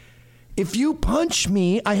 guys, if you punch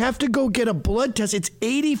me, I have to go get a blood test. It's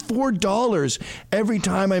 $84 every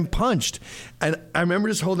time I'm punched. And I remember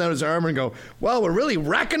just holding out his arm and go, well, we're really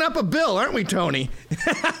racking up a bill, aren't we, Tony?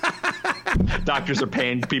 Doctors are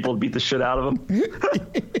paying people to beat the shit out of them.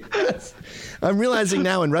 Yes. I'm realizing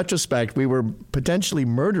now in retrospect, we were potentially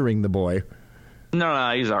murdering the boy.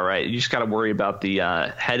 No, he's all right. You just got to worry about the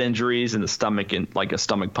head injuries and the stomach, and like a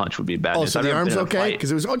stomach punch would be bad. Oh, so the arm's okay?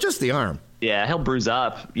 Because it was just the arm. Yeah, he'll bruise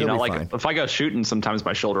up. He'll be like fine. If I go shooting, sometimes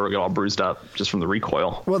my shoulder will get all bruised up just from the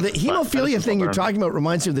recoil. Well, the hemophilia thing you're talking about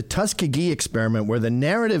reminds me of the Tuskegee experiment, where the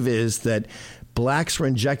narrative is that blacks were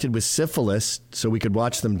injected with syphilis so we could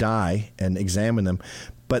watch them die and examine them.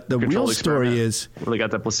 But the real story is... Where they got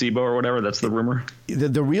the placebo or whatever, that's the rumor.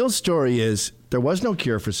 The real story is there was no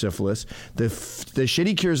cure for syphilis. The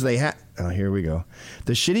shitty cures they had... Oh, here we go.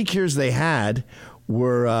 The shitty cures they had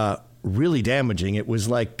were really damaging. It was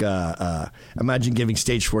like imagine giving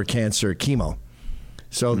stage 4 cancer chemo.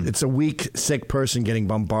 So it's a weak, sick person getting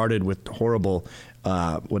bombarded with horrible,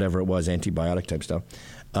 whatever it was, antibiotic type stuff.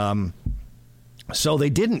 So they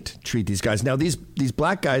didn't treat these guys. Now, these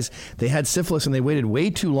black guys, they had syphilis and they waited way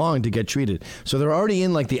too long to get treated. So they're already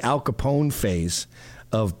in like the Al Capone phase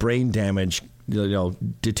of brain damage,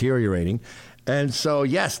 deteriorating. And so,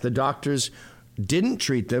 yes, the doctors didn't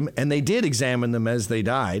treat them and they did examine them as they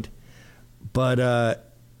died. But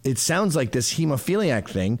it sounds like this hemophiliac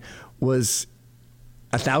thing was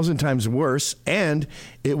 1,000 times worse. And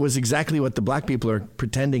it was exactly what the black people are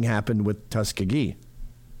pretending happened with Tuskegee.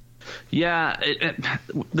 Yeah,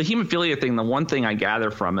 the hemophilia thing, the one thing I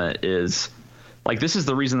gather from it is, like, this is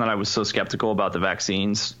the reason that I was so skeptical about the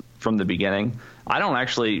vaccines from the beginning. I don't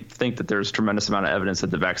actually think that there's a tremendous amount of evidence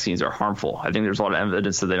that the vaccines are harmful. I think there's a lot of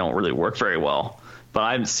evidence that they don't really work very well. But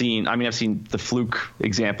I've seen the fluke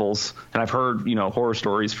examples, and I've heard, horror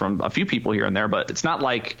stories from a few people here and there, but it's not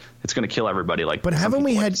like it's going to kill everybody. But haven't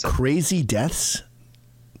we had crazy deaths?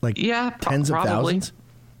 Like tens of thousands?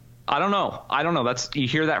 I don't know. You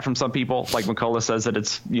hear that from some people. Like McCullough says that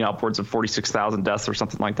it's upwards of 46,000 deaths or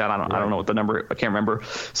something like that. I don't know what the number. I can't remember.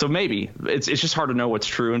 So maybe it's just hard to know what's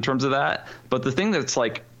true in terms of that. But the thing that's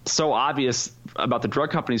like so obvious about the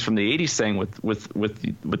drug companies from the 80s saying with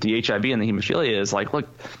the HIV and the hemophilia is like, look,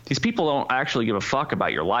 these people don't actually give a fuck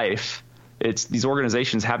about your life. It's these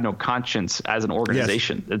organizations have no conscience as an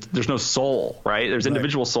organization. Yes. There's no soul, right? There's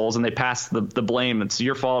individual souls, and they pass the blame. It's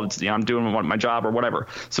your fault. It's I'm doing my job or whatever.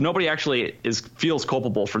 So nobody actually feels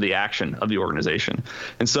culpable for the action of the organization.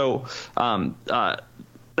 And so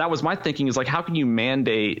that was my thinking, is like, how can you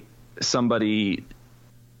mandate somebody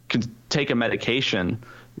can take a medication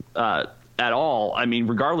at all? I mean,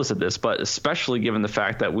 regardless of this, but especially given the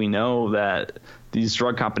fact that we know that these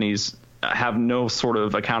drug companies have no sort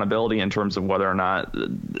of accountability in terms of whether or not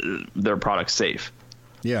their product's safe.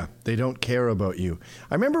 Yeah, they don't care about you.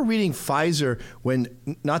 I remember reading Pfizer when,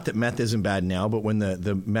 not that meth isn't bad now, but when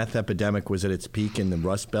the meth epidemic was at its peak in the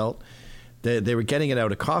Rust Belt, they were getting it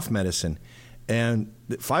out of cough medicine. And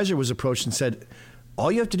Pfizer was approached and said,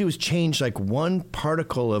 all you have to do is change like one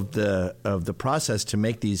particle of the process to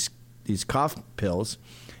make these cough pills,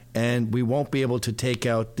 and we won't be able to take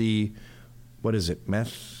out the, what is it,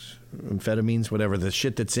 amphetamines, whatever, the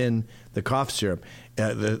shit that's in the cough syrup,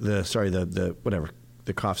 the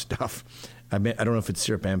cough stuff. I don't know if it's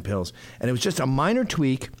syrup and pills. And it was just a minor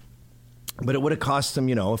tweak, but it would have cost them,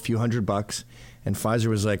 a few $100. And Pfizer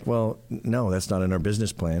was like, well, no, that's not in our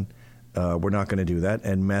business plan. We're not going to do that.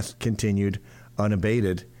 And meth continued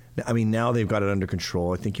unabated. I mean, now they've got it under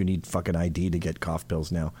control. I think you need fucking ID to get cough pills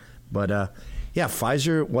now. But yeah,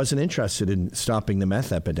 Pfizer wasn't interested in stopping the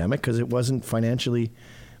meth epidemic because it wasn't financially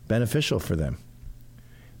beneficial for them.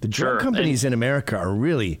 The drug companies in America are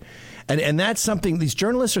really, and that's something, these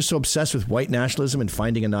journalists are so obsessed with white nationalism and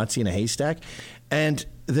finding a Nazi in a haystack, and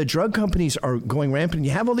the drug companies are going rampant.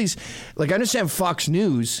 You have all these, like, I understand Fox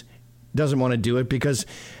News doesn't want to do it because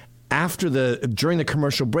during the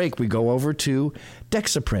commercial break, we go over to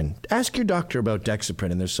Dexaprin. Ask your doctor about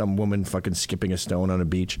Dexaprin, and there's some woman fucking skipping a stone on a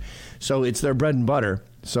beach. So it's their bread and butter,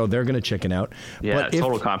 so they're going to chicken out. Yeah, but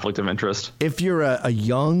total conflict of interest. If you're a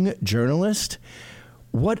young journalist,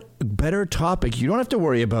 what better topic? You don't have to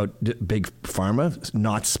worry about big pharma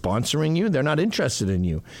not sponsoring you. They're not interested in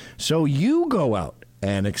you. So you go out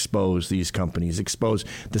and expose these companies, expose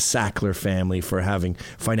the Sackler family for having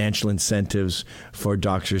financial incentives for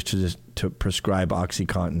doctors to prescribe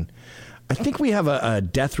OxyContin. I think we have a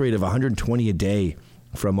death rate of 120 a day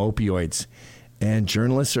from opioids. And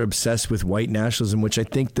journalists are obsessed with white nationalism, which I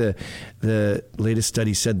think the latest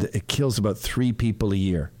study said that it kills about 3 people a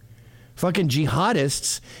year. Fucking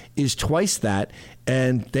jihadists is twice that,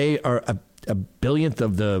 and they are a billionth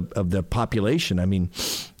of the population. I mean,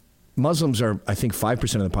 Muslims are, I think,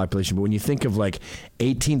 5% of the population. But when you think of like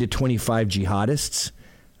 18 to 25 jihadists,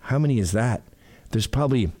 how many is that? There's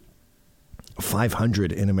probably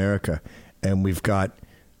 500 in America, and we've got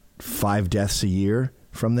 5 deaths a year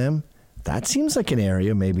from them. That seems like an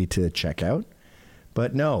area maybe to check out.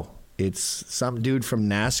 But no, it's some dude from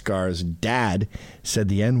NASCAR's dad said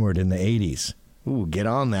the N-word in the 80s. Ooh, get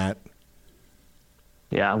on that.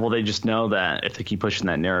 Yeah, well, they just know that if they keep pushing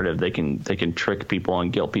that narrative, they can trick people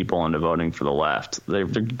and guilt people into voting for the left. They're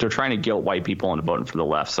trying to guilt white people into voting for the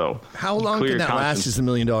left. So how long can that last is the $1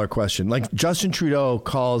 million question. Like Justin Trudeau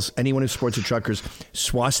calls anyone who supports the truckers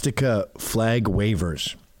swastika flag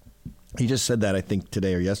wavers. He just said that, I think,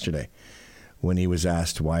 today or yesterday when he was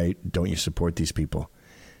asked, why don't you support these people?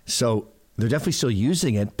 So they're definitely still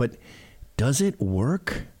using it, but does it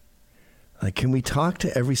work? Like, can we talk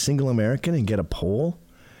to every single American and get a poll?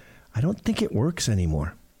 I don't think it works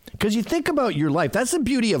anymore. Because you think about your life. That's the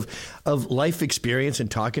beauty of life experience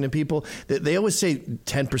and talking to people. They always say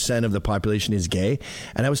 10% of the population is gay.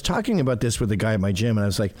 And I was talking about this with a guy at my gym, and I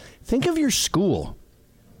was like, think of your school.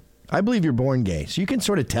 I believe you're born gay, so you can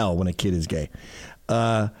sort of tell when a kid is gay.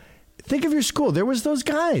 Think of your school. There was those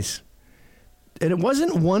guys. And it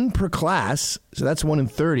wasn't one per class, so that's 1 in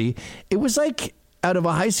 30. It was like out of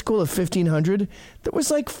a high school of 1,500, there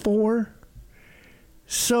was like 4.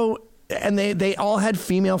 So... And they all had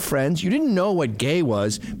female friends. You didn't know what gay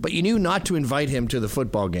was, but you knew not to invite him to the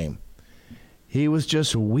football game. He was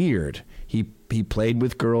just weird. He played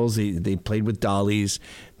with girls. They played with dollies.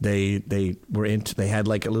 They had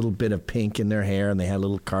like a little bit of pink in their hair, and they had a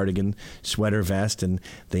little cardigan sweater vest, and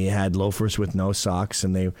they had loafers with no socks,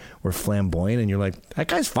 and they were flamboyant. And you're like, that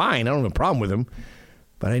guy's fine. I don't have a problem with him.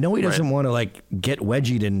 But I know he doesn't want to like get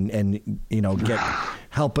wedgied and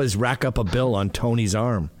help us rack up a bill on Tony's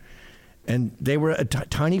arm. And they were a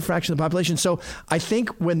tiny fraction of the population. So I think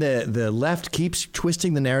when the left keeps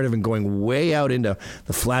twisting the narrative and going way out into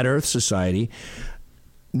the flat earth society,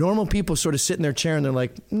 normal people sort of sit in their chair and they're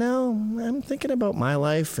like, no, I'm thinking about my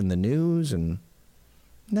life and the news. And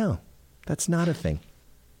no, that's not a thing.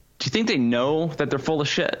 Do you think they know that they're full of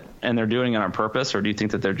shit and they're doing it on purpose? Or do you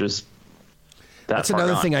think that they're just That's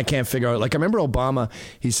another thing I can't figure out. Like, I remember Obama,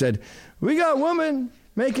 he said, we got women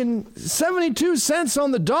making 72 cents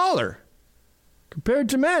on the dollar compared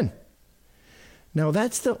to men. Now,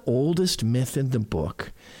 that's the oldest myth in the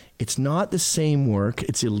book. It's not the same work.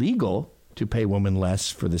 It's illegal to pay women less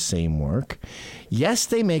for the same work. Yes,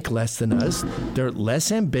 they make less than us. They're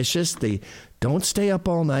less ambitious. They don't stay up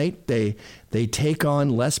all night. They take on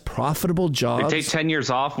less profitable jobs. They take 10 years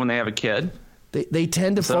off when they have a kid. They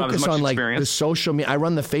tend to focus on like the social media. I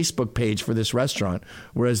run the Facebook page for this restaurant,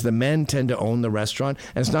 whereas the men tend to own the restaurant.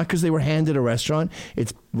 And it's not because they were handed a restaurant.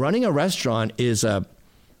 It's running a restaurant is a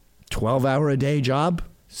 12-hour-a-day job,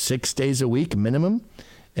 6 days a week minimum.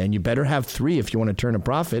 And you better have 3 if you want to turn a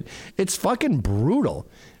profit. It's fucking brutal.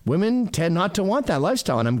 Women tend not to want that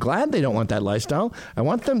lifestyle. And I'm glad they don't want that lifestyle. I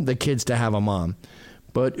want the kids to have a mom.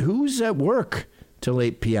 But who's at work till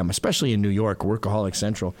 8 p.m., especially in New York, Workaholic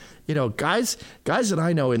Central? You know, guys that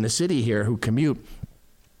I know in the city here who commute,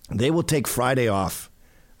 they will take Friday off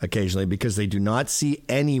occasionally because they do not see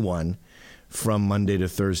anyone from Monday to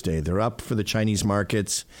Thursday. They're up for the Chinese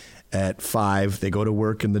markets at 5. They go to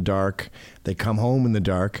work in the dark. They come home in the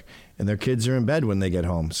dark, and their kids are in bed when they get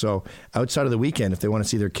home. So outside of the weekend, if they want to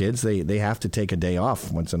see their kids, they have to take a day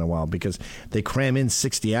off once in a while because they cram in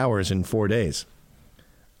 60 hours in 4 days.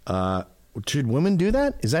 Should women do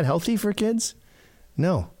that? Is that healthy for kids?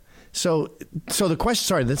 No. So the question,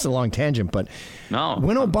 sorry, that's a long tangent, but no,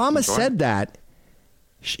 when Obama said that,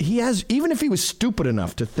 he has, even if he was stupid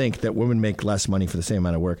enough to think that women make less money for the same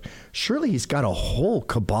amount of work, surely he's got a whole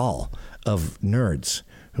cabal of nerds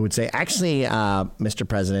who would say, actually, Mr.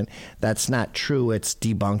 President, that's not true. It's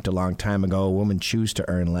debunked a long time ago. Women choose to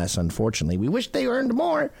earn less, unfortunately. We wish they earned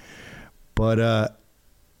more. But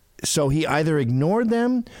so he either ignored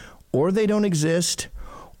them, or they don't exist,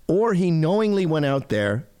 or he knowingly went out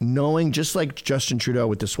there, knowing, just like Justin Trudeau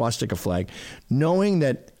with the swastika flag, knowing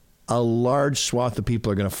that a large swath of people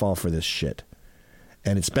are going to fall for this shit.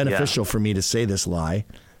 And it's beneficial for me to say this lie,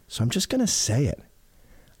 so I'm just going to say it.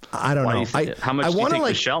 I don't know. How much do you think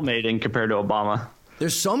Michelle made in compared to Obama?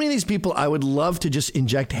 There's so many of these people I would love to just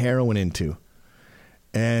inject heroin into.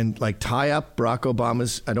 And like tie up Barack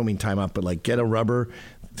Obama's, I don't mean tie him up, but like get a rubber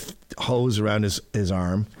hose around his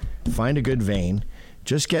arm, find a good vein,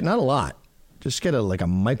 just get, not a lot, just get a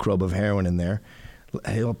microbe of heroin in there.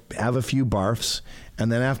 He'll have a few barfs, and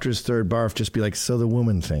then after his third barf, just be like, so the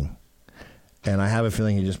woman thing. And I have a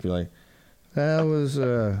feeling he'd just be like, that was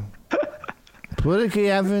politically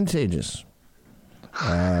advantageous.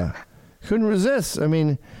 Couldn't resist. I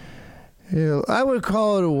mean, I would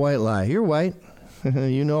call it a white lie. You're white.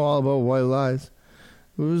 You know all about white lies.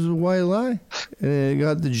 It was a white lie. And it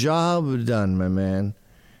got the job done, my man.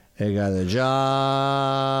 It got the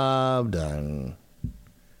job done.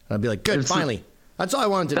 I'd be like, good, finally. That's all I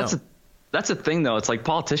wanted to know. That's a thing, though. It's like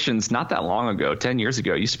politicians not that long ago, 10 years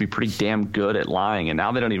ago, used to be pretty damn good at lying, and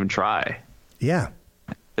now they don't even try. Yeah.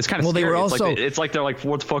 It's kind of scary. They were also, it's like they're like,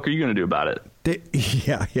 what the fuck are you going to do about it?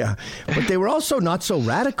 Yeah. But they were also not so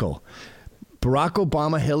radical. Barack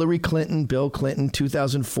Obama, Hillary Clinton, Bill Clinton,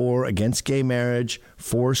 2004, against gay marriage,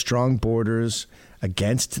 for strong borders,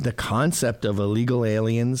 against the concept of illegal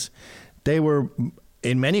aliens. They were,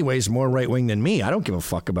 in many ways, more right-wing than me. I don't give a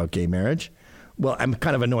fuck about gay marriage. Well, I'm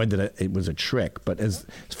kind of annoyed that it was a trick, but as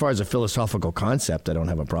far as a philosophical concept, I don't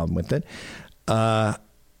have a problem with it.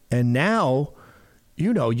 And now,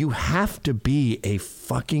 you have to be a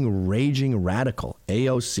fucking raging radical.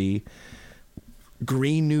 AOC,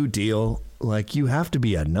 Green New Deal, like you have to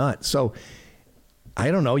be a nut. So I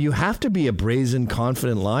don't know. You have to be a brazen,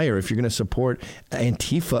 confident liar if you're going to support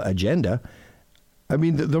Antifa agenda. I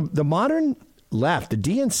mean, the modern left, the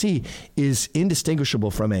DNC, is indistinguishable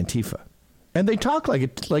from Antifa. And they talk like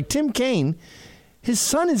it. Like Tim Kaine, his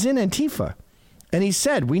son is in Antifa. And he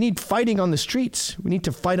said, we need fighting on the streets. We need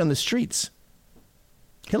to fight on the streets.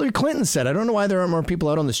 Hillary Clinton said, I don't know why there aren't more people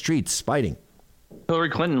out on the streets fighting. Hillary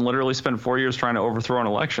Clinton literally spent 4 years trying to overthrow an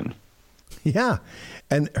election. Yeah.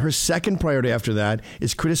 And her second priority after that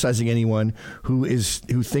is criticizing anyone who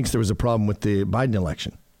thinks there was a problem with the Biden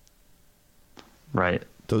election. Right.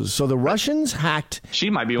 So the Russians hacked. She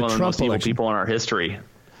might be one of the most evil people in our history.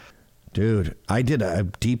 Dude, I did a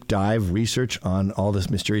deep dive research on all this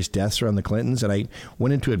mysterious deaths around the Clintons, and I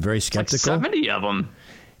went into it very skeptical. Like 70 of them.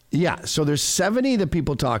 Yeah, so there's 70 that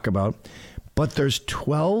people talk about, but there's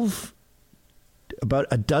 12, about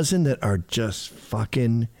a dozen that are just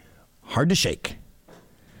fucking hard to shake.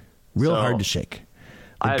 Real hard to shake.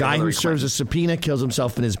 The guy who serves a subpoena kills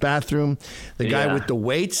himself in his bathroom. The guy with the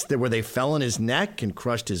weights where they fell on his neck and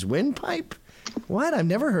crushed his windpipe. What? I've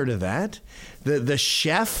never heard of that. The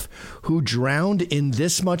chef who drowned in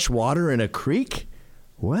this much water in a creek?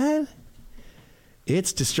 What?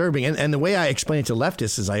 It's disturbing. And the way I explain it to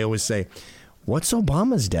leftists is I always say, what's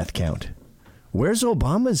Obama's death count? Where's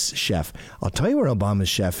Obama's chef? I'll tell you where Obama's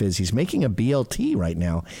chef is. He's making a BLT right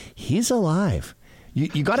now. He's alive.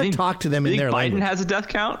 You got to talk to them in their language. Do you think Biden has a death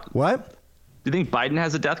count? What? Do you think Biden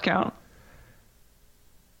has a death count?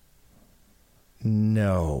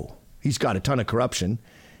 No. He's got a ton of corruption.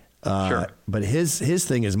 Sure. But his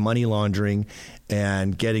thing is money laundering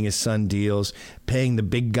and getting his son deals, paying the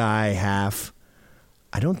big guy half.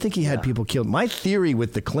 I don't think he had people killed. My theory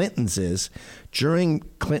with the Clintons is during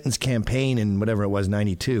Clinton's campaign in whatever it was,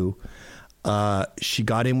 92, she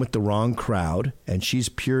got in with the wrong crowd, and she's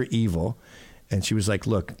pure evil. And she was like,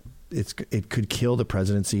 look, it could kill the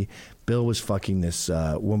presidency. Bill was fucking this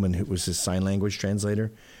woman who was his sign language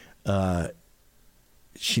translator.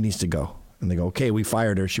 She needs to go. And they go, okay, we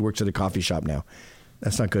fired her. She works at a coffee shop now.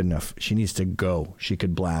 That's not good enough. She needs to go. She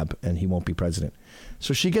could blab, and he won't be president.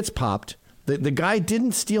 So she gets popped. The guy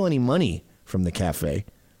didn't steal any money from the cafe.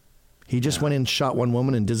 He just went in, shot one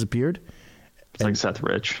woman, and disappeared. It's like Seth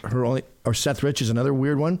Rich. Seth Rich is another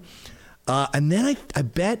weird one. And then I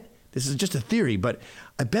bet, this is just a theory, but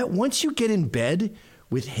I bet once you get in bed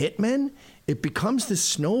with hitmen, it becomes this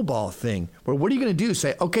snowball thing where what are you going to do?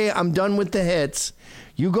 Say, okay, I'm done with the hits.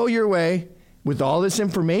 You go your way with all this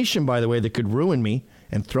information, by the way, that could ruin me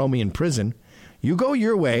and throw me in prison. You go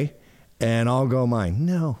your way and I'll go mine.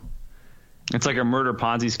 No. It's like a murder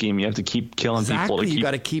Ponzi scheme. You have to keep killing people to you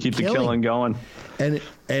got to keep the killing going.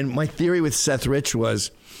 And my theory with Seth Rich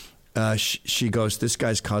was she goes, this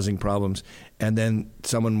guy's causing problems. And then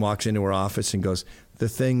someone walks into her office and goes, the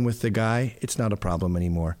thing with the guy, it's not a problem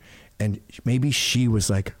anymore. And maybe she was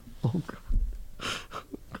like, oh,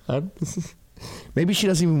 God, maybe she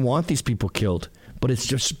doesn't even want these people killed. But it's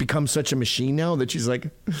just become such a machine now that she's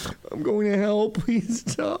like, I'm going to hell. Please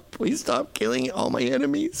stop. Please stop killing all my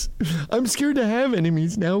enemies. I'm scared to have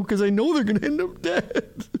enemies now because I know they're going to end up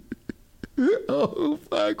dead. Oh,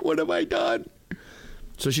 fuck. What have I done?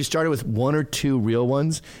 So she started with one or two real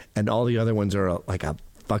ones, and all the other ones are like a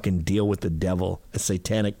fucking deal with the devil, a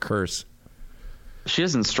satanic curse. She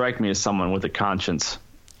doesn't strike me as someone with a conscience.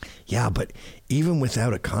 Yeah, but even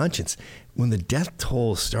without a conscience, when the death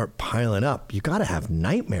tolls start piling up, you got to have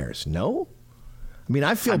nightmares, no? I mean,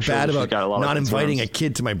 I feel bad about not inviting a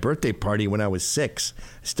kid to my birthday party when I was 6.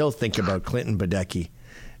 I still think about Clinton Badecki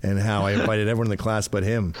and how I invited everyone in the class but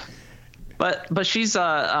him. But she's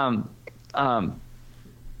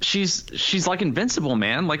she's like invincible,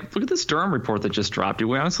 man. Like, look at this Durham report that just dropped. Do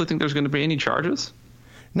we honestly think there's going to be any charges?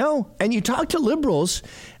 No. And you talk to liberals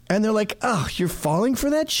and they're like, oh, you're falling for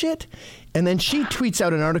that shit? And then she tweets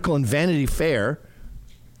out an article in Vanity Fair,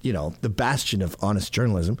 you know, the bastion of honest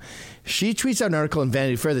journalism. She tweets out an article in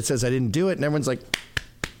Vanity Fair that says I didn't do it. And everyone's like,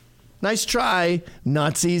 nice try,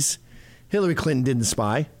 Nazis. Hillary Clinton didn't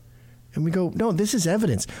spy. And we go, no, this is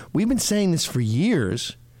evidence. We've been saying this for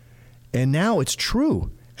years. And now it's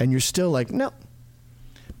true. And you're still like, no.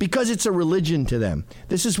 Because it's a religion to them.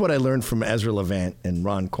 This is what I learned from Ezra Levant and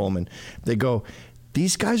Ron Coleman. They go,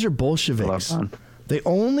 these guys are Bolsheviks. They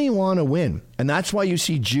only want to win. And that's why you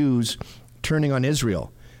see Jews turning on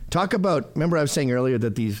Israel. Talk about, remember I was saying earlier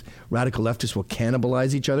that these radical leftists will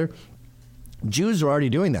cannibalize each other? Jews are already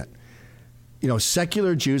doing that.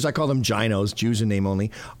 Secular Jews, I call them ginos, Jews in name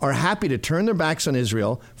only, are happy to turn their backs on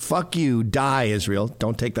Israel. Fuck you, die, Israel.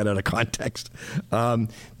 Don't take that out of context.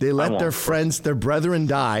 They let their friends, their brethren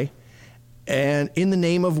die, and in the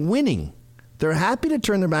name of winning. They're happy to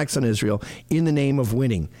turn their backs on Israel in the name of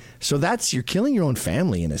winning. So you're killing your own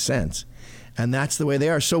family in a sense. And that's the way they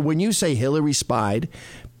are. So when you say Hillary spied,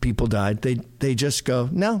 people died, they just go,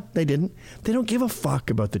 no, they didn't. They don't give a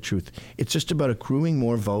fuck about the truth. It's just about accruing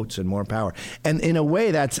more votes and more power. And in a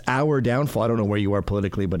way, that's our downfall. I don't know where you are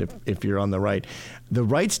politically, but if you're on the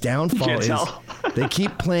right's downfall is they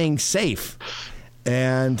keep playing safe.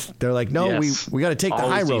 And they're like, no, we got to take the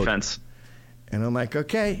high road. Defense. And I'm like,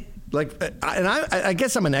 okay. I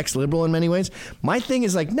guess I'm an ex-liberal in many ways. My thing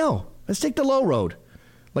is like, no, let's take the low road.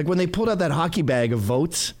 Like when they pulled out that hockey bag of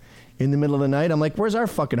votes in the middle of the night, I'm like, where's our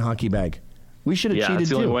fucking hockey bag? We should have cheated too. Yeah, that's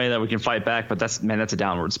the only way that we can fight back, but that's a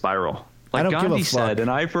downward spiral. Like I don't Gandhi give a fuck. said, an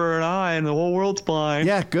eye for an eye and the whole world's blind.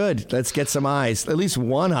 Yeah, good. Let's get some eyes. At least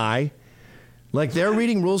one eye. Like they're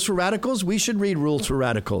reading Rules for Radicals. We should read Rules for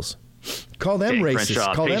Radicals. Call them racist.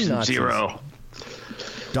 Crenshaw, call them Nazis. Zero.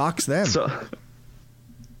 Dox them. So,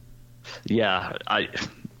 yeah,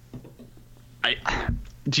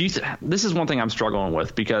 this is one thing I'm struggling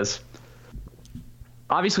with because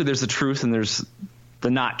obviously there's the truth and there's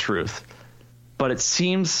the not truth, but it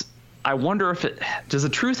seems, I wonder if does the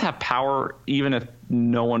truth have power even if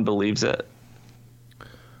no one believes it?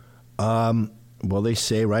 Well, they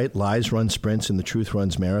say, right, lies run sprints and the truth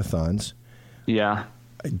runs marathons. Yeah.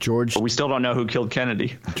 But we still don't know who killed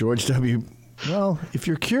Kennedy. George W. Well, if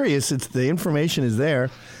you're curious, the information is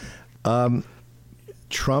there.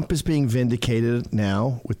 Trump is being vindicated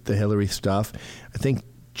now with the Hillary stuff. I think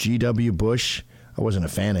G.W. Bush, I wasn't a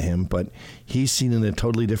fan of him, but he's seen in a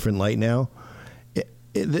totally different light now.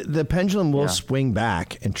 The pendulum will swing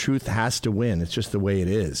back, and truth has to win. It's just the way it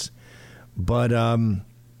is. But,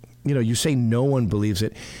 you say no one believes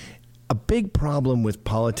it. A big problem with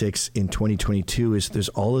politics in 2022 is there's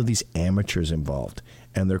all of these amateurs involved,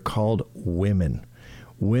 and they're called women.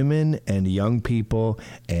 Women and young people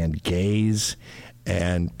and gays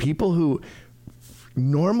and people who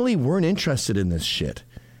normally weren't interested in this shit.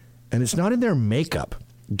 And it's not in their makeup.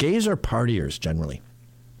 Gays are partiers generally.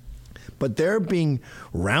 But they're being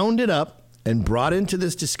rounded up and brought into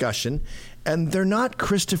this discussion, and they're not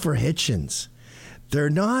Christopher Hitchens.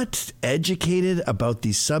 They're not educated about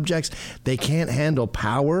these subjects. They can't handle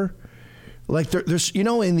power. Like there's,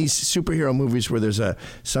 in these superhero movies where there's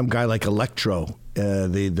some guy like Electro,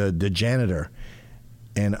 the janitor,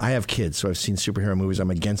 and I have kids, so I've seen superhero movies.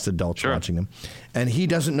 I'm against adults watching them, and he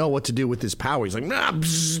doesn't know what to do with his power. He's like,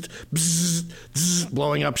 bzz, bzz, bzz,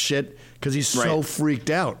 blowing up shit because he's so freaked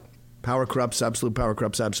out. Power corrupts, absolute power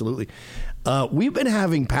corrupts, absolutely. We've been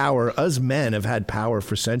having power. Us men have had power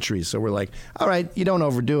for centuries, so we're like, all right, you don't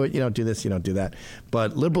overdo it, you don't do this, you don't do that.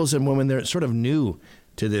 But liberals and women, they're sort of new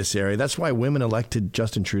to this area. That's why women elected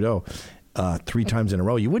Justin Trudeau 3 times in a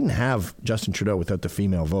row. You wouldn't have Justin Trudeau without the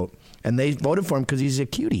female vote. And they voted for him because he's a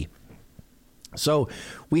cutie. So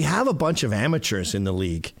we have a bunch of amateurs in the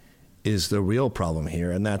league is the real problem here,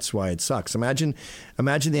 and that's why it sucks. Imagine the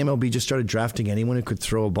MLB just started drafting anyone who could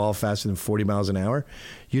throw a ball faster than 40 miles an hour.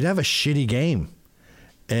 You'd have a shitty game.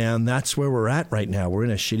 And that's where we're at right now. We're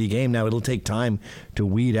in a shitty game. Now, it'll take time to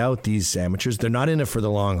weed out these amateurs. They're not in it for the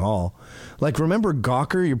long haul. Like, remember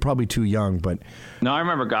Gawker? You're probably too young, but... No, I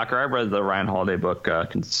remember Gawker. I read the Ryan Holiday book,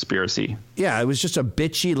 Conspiracy. Yeah, it was just a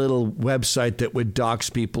bitchy little website that would dox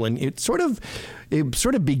people. And it sort of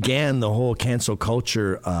began the whole cancel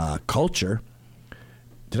culture culture.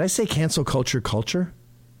 Did I say cancel culture?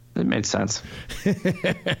 It made sense.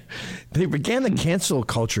 They began the cancel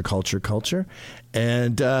culture.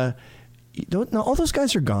 And all those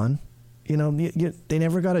guys are gone. They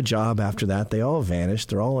never got a job after that. They all vanished.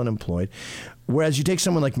 They're all unemployed. Whereas you take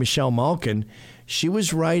someone like Michelle Malkin, she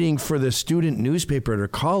was writing for the student newspaper at her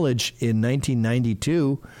college in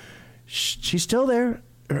 1992. She's still there.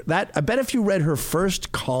 I bet if you read her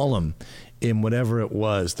first column in whatever it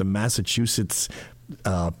was, the Massachusetts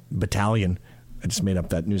Battalion, I just made up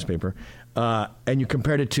that newspaper, and you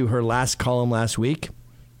compared it to her last column last week,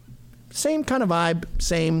 same kind of vibe,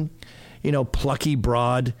 same, plucky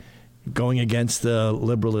broad going against the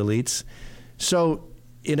liberal elites. So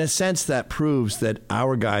in a sense, that proves that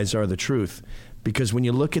our guys are the truth, because when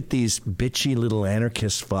you look at these bitchy little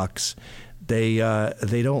anarchist fucks, they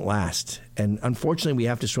don't last. And unfortunately, we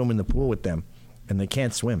have to swim in the pool with them, and they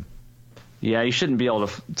can't swim. Yeah, you shouldn't be able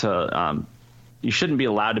to you shouldn't be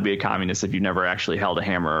allowed to be a communist if you never actually held a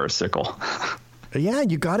hammer or a sickle. Yeah,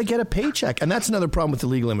 you got to get a paycheck. And that's another problem with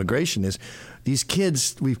illegal immigration is these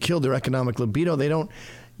kids, we've killed their economic libido. They don't,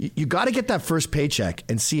 you got to get that first paycheck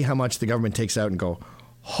and see how much the government takes out and go,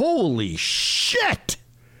 holy shit.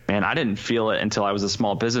 Man, I didn't feel it until I was a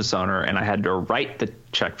small business owner and I had to write the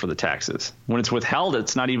check for the taxes. When it's withheld,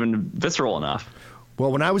 it's not even visceral enough.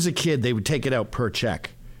 Well, when I was a kid, they would take it out per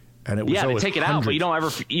check. And it was they take it out, but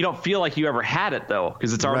hundreds. you don't feel like you ever had it though,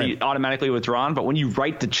 because it's already automatically withdrawn. But when you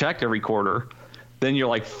write the check every quarter, then you're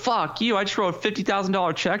like, fuck you, I just wrote a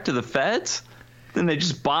 $50,000 check to the feds. Then they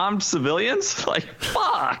just bombed civilians. Like,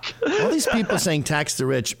 fuck. All these people saying tax the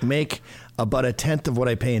rich make about a tenth of what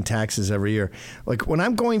I pay in taxes every year. Like when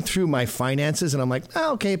I'm going through my finances and I'm like,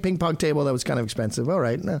 oh, okay, ping pong table, that was kind of expensive. All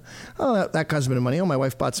right. No. Oh, that cost a bit of money. Oh, my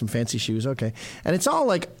wife bought some fancy shoes. Okay. And it's all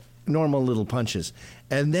like normal little punches.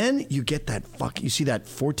 And then you get that you see that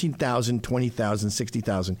 14,000, 20,000,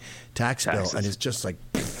 60,000 tax bill. And it's just like,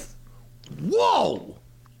 whoa.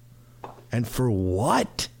 And for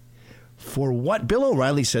what? For what? Bill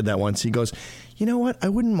O'Reilly said that once. He goes, you know what? I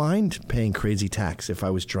wouldn't mind paying crazy tax if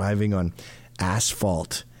I was driving on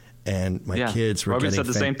asphalt and my kids were getting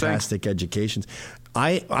fantastic educations.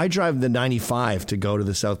 I drive the 95 to go to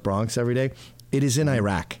the South Bronx every day. It is in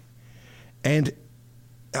Iraq. And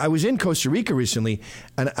I was in Costa Rica recently,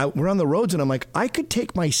 and we're on the roads, and I'm like, I could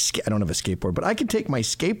take my I don't have a skateboard, but I could take my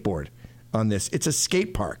skateboard on this. It's a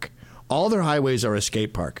skate park. All their highways are a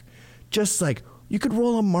skate park. Just like, you could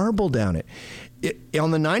roll a marble down it.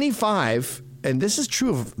 On the 95, and this is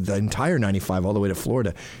true of the entire 95 all the way to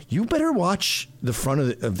Florida, you better watch the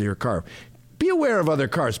front of your car. Be aware of other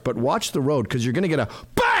cars, but watch the road, because you're going to get a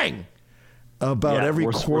bang about every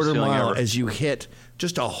quarter mile as you hit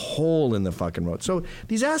just a hole in the fucking road. So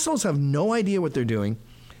these assholes have no idea what they're doing.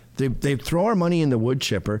 They throw our money in the wood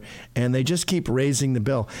chipper, and they just keep raising the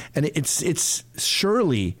bill. And it's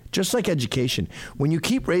surely, just like education, when you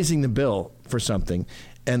keep raising the bill for something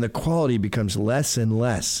and the quality becomes less and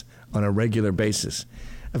less on a regular basis,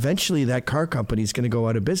 eventually that car company is going to go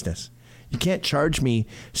out of business. You can't charge me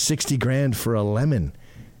 $60,000 for a lemon.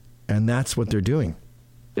 And that's what they're doing.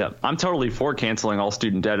 Yeah, I'm totally for canceling all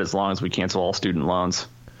student debt as long as we cancel all student loans.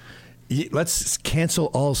 Let's cancel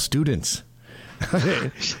all students.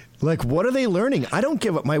 Like, what are they learning? I don't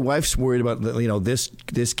give up. My wife's worried about,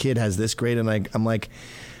 this kid has this grade, and I'm like,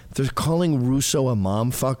 they're calling Russo a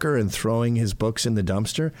mom fucker and throwing his books in the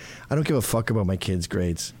dumpster. I don't give a fuck about my kids'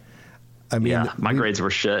 grades. I mean, my grades were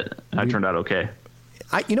shit. I turned out okay.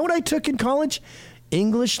 You know what I took in college?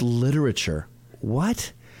 English literature.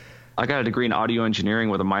 What? I got a degree in audio engineering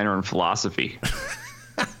with a minor in philosophy.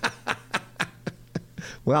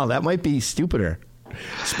 Well, that might be stupider.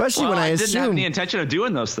 Especially when I didn't have any intention of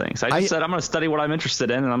doing those things. I just said I'm going to study what I'm interested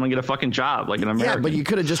in, and I'm going to get a fucking job like an American. Yeah, but you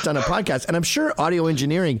could have just done a podcast. And I'm sure audio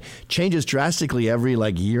engineering changes drastically every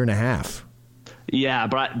year and a half. Yeah,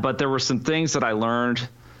 but there were some things that I learned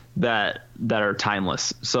that are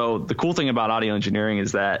timeless. So the cool thing about audio engineering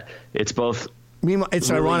is that it's both. Meanwhile, it's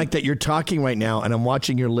ironic that you're talking right now, and I'm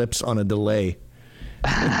watching your lips on a delay.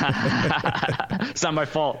 It's not my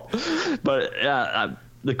fault. But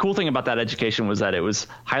the cool thing about that education was that it was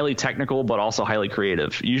highly technical, but also highly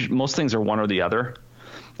creative. Most things are one or the other.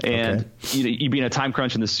 And you'd be in a time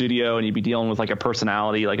crunch in the studio, and you'd be dealing with a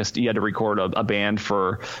personality, you had to record a band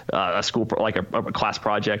for a school, a class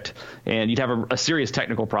project, and you'd have a serious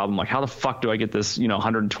technical problem, like how the fuck do I get this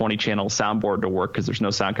 120 channel soundboard to work because there's no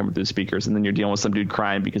sound coming through the speakers, and then you're dealing with some dude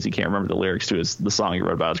crying because he can't remember the lyrics to the song he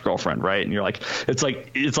wrote about his girlfriend, right? And you're like, it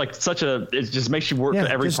just makes you work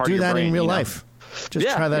every part of your brain. Just do that in real life. Just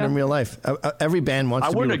try that in real life. Every band wants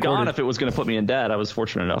to be recorded. I wouldn't have gone if it was going to put me in debt. I was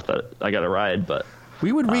fortunate enough that I got a ride, but.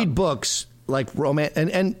 We would read books like romance,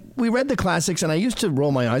 and we read the classics, and I used to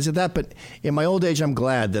roll my eyes at that, but in my old age, I'm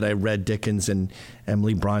glad that I read Dickens and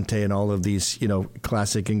Emily Bronte and all of these,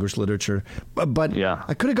 classic English literature. But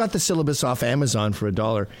I could have got the syllabus off Amazon for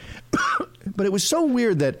 $1. But it was so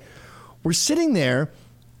weird that we're sitting there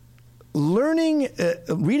learning,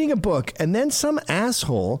 reading a book, and then some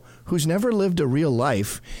asshole who's never lived a real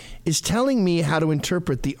life is telling me how to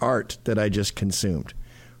interpret the art that I just consumed.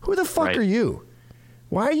 Who the fuck are you?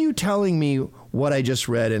 Why are you telling me what I just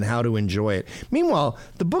read and how to enjoy it? Meanwhile,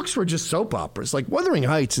 the books were just soap operas. Like Wuthering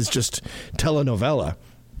Heights is just telenovela.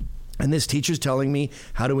 And this teacher's telling me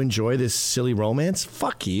how to enjoy this silly romance?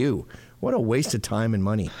 Fuck you. What a waste of time and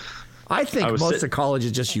money. I think most of college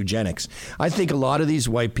is just eugenics. I think a lot of these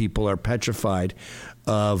white people are petrified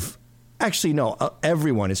of... Actually, no,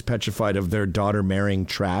 everyone is petrified of their daughter marrying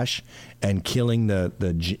trash and killing the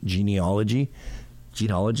genealogy,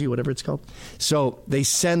 whatever it's called. So they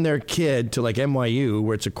send their kid to NYU,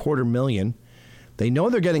 where it's $250,000. They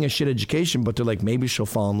know they're getting a shit education, but they're like, maybe she'll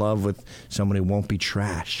fall in love with someone who won't be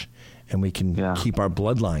trash, and we can keep our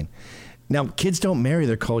bloodline. Now, kids don't marry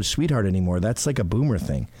their college sweetheart anymore. That's like a boomer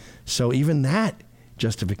thing. So even that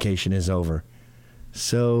justification is over.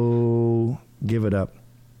 So give it up.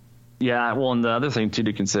 Yeah, well, and the other thing, too,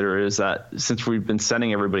 to consider is that since we've been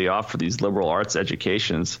sending everybody off for these liberal arts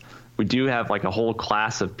educations, we do have like a whole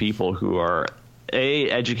class of people who are, A,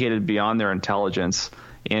 educated beyond their intelligence,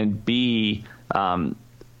 and B,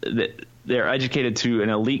 they're educated to an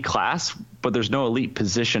elite class, but there's no elite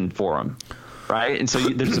position for them. Right. And so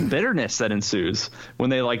there's a bitterness that ensues when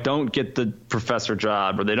they like don't get the professor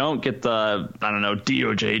job, or they don't get the, I don't know,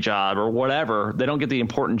 DOJ job or whatever. They don't get the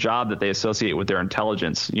important job that they associate with their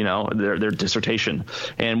intelligence, you know, their dissertation.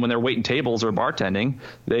 And when they're waiting tables or bartending,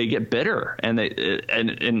 they get bitter. And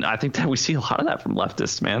and I think that we see a lot of that from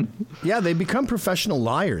leftists, man. Yeah, they become professional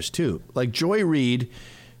liars, too. Like Joy Reid,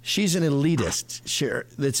 she's an elitist.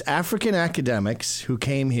 It's African academics who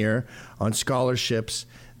came here on scholarships.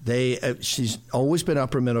 She's always been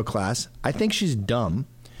upper middle class. I think she's dumb.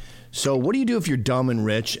 So what do you do if you're dumb and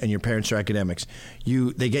rich and your parents are academics?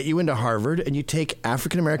 They get you into Harvard and you take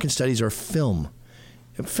African American studies or film.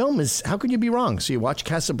 Film is, how can you be wrong? So you watch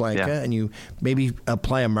Casablanca and you maybe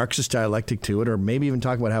apply a Marxist dialectic to it, or maybe even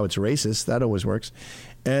talk about how it's racist. That always works.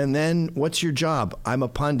 And then what's your job? I'm a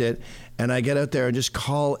pundit, and I get out there and just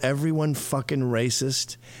call everyone fucking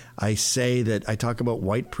racist. I say that I talk about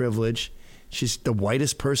white privilege. She's the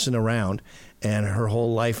whitest person around, and her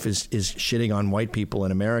whole life is shitting on white people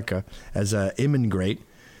in America as an immigrant.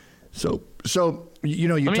 So you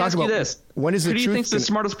know, you talk about this. When is the truth? Who do you think's the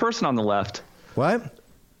smartest person on the left? What?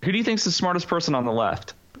 Who do you think's the smartest person on the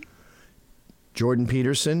left? Jordan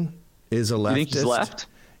Peterson is a leftist. You think he's left?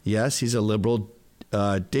 Yes, he's a liberal.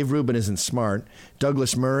 Dave Rubin isn't smart.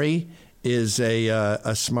 Douglas Murray is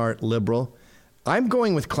a smart liberal. I'm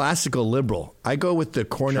going with classical liberal. I go with the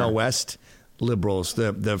Cornel West liberals,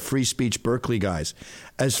 the free speech Berkeley guys.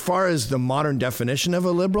 As far as the modern definition of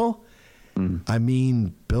a liberal, I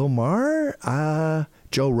mean, Bill Maher,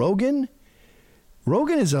 Joe Rogan.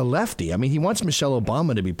 Rogan is a lefty. I mean, he wants Michelle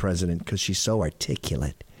Obama to be president because she's so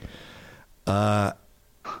articulate. So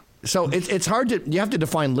it's hard to, you have to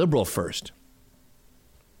define liberal first.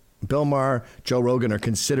 Bill Maher, Joe Rogan are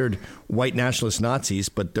considered white nationalist Nazis,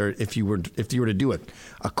 but if you were to do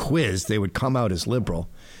a quiz, they would come out as liberal.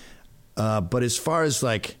 But as far as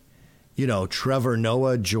like, you know, Trevor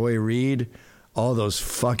Noah, Joy Reid, all those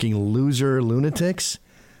fucking loser lunatics,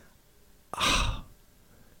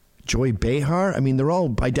 Joy Behar, I mean, they're all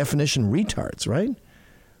by definition retards, right?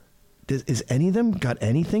 Is any of them got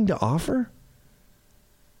anything to offer?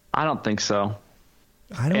 I don't think so.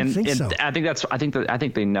 I don't think so. I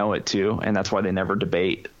think they know it too, and that's why they never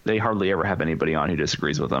debate. They hardly ever have anybody on who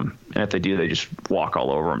disagrees with them, and if they do, they just walk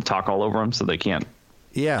all over them, talk all over them, so they can't.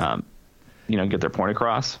 Yeah. Get their point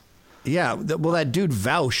across. Yeah. Well, that dude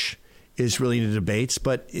Vaush is really into debates,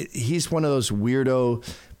 but he's one of those weirdo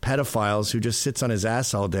pedophiles who just sits on his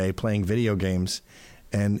ass all day playing video games,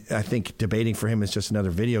 and I think debating for him is just another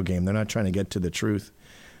video game. They're not trying to get to the truth,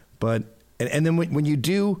 but. And then when you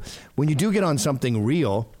do get on something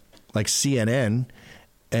real, like CNN,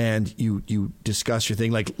 and you discuss your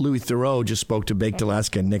thing, like Louis Theroux just spoke to Baked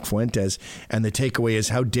Alaska and Nick Fuentes, and the takeaway is,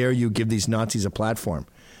 how dare you give these Nazis a platform?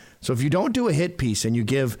 So if you don't do a hit piece and you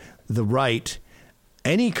give the right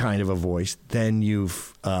any kind of a voice, then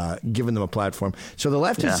you've given them a platform. So the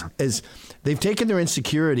left is they've taken their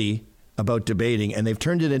insecurity about debating and they've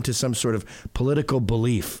turned it into some sort of political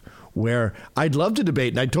belief, where I'd love to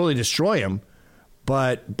debate and I'd totally destroy him,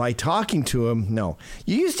 but by talking to him, no.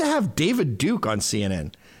 You used to have David Duke on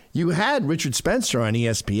CNN. You had Richard Spencer on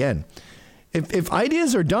ESPN. If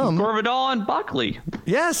ideas are dumb... Gore Vidal and Buckley.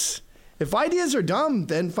 Yes. If ideas are dumb,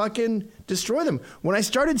 then fucking destroy them. When I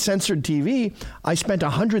started Censored TV, I spent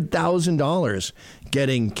 $100,000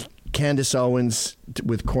 getting Candace Owens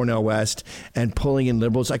with Cornel West and pulling in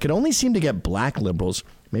liberals. I could only seem to get black liberals,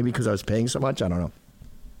 maybe because I was paying so much. I don't know.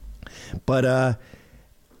 But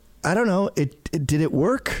I don't know. Did it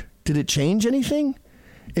work? Did it change anything?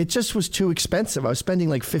 It just was too expensive. I was spending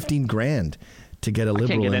like $15,000 to get a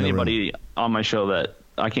liberal. I can't get anybody on my show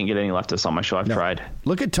I can't get any leftists on my show. I've tried.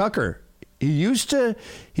 Look at Tucker. He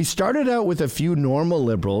started out with a few normal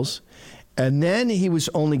liberals, and then he was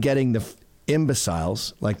only getting the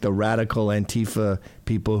imbeciles, like the radical Antifa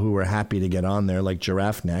people who were happy to get on there, like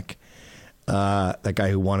Giraffe Neck, that guy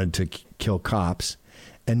who wanted to kill cops.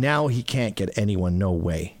 And now he can't get anyone. No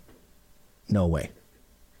way. No way.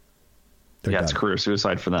 It's career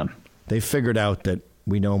suicide for them. They figured out that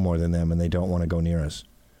we know more than them and they don't want to go near us.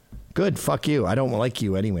 Good. Fuck you. I don't like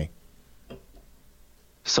you anyway.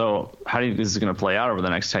 So how do you think this is going to play out over the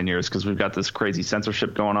next 10 years? Because we've got this crazy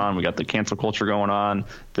censorship going on. We got the cancel culture going on.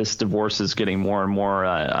 This divorce is getting more and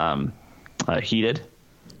more heated.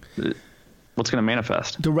 What's going to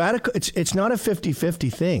manifest? The radical, it's not a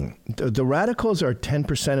 50-50 thing. The radicals are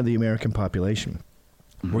 10% of the American population.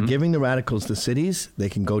 Mm-hmm. We're giving the radicals the cities. They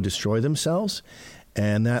can go destroy themselves.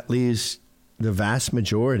 And that leaves the vast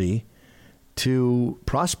majority to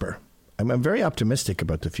prosper. I'm very optimistic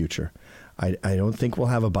about the future. I don't think we'll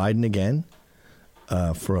have a Biden again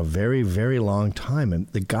for a very, very long time. And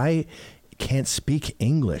the guy can't speak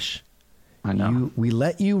English. I know. We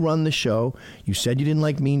let you run the show. You said you didn't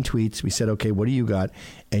like mean tweets. We said, okay, what do you got?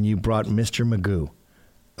 And you brought Mr. Magoo.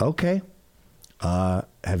 Okay.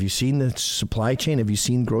 Have you seen the supply chain? Have you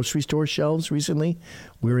seen grocery store shelves recently?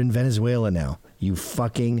 We're in Venezuela now. You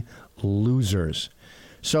fucking losers.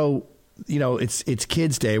 So, you know, it's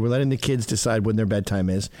kids' day. We're letting the kids decide when their bedtime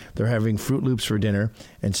is. They're having Fruit Loops for dinner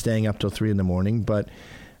and staying up till 3 a.m. But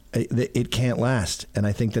it can't last. And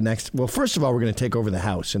I think first of all, we're going to take over the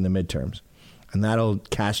House in the midterms. And that'll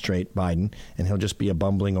castrate Biden, and he'll just be a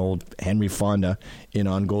bumbling old Henry Fonda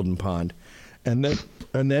on Golden Pond. And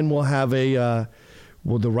then we'll have the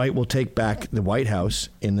right will take back the White House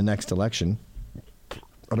in the next election.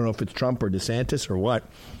 I don't know if it's Trump or DeSantis or what.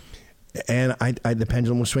 And the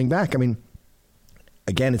pendulum will swing back. I mean,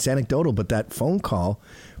 again, it's anecdotal, but that phone call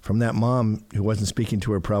from that mom who wasn't speaking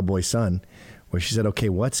to her Proud Boy son, where she said, okay,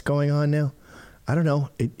 what's going on now? I don't know.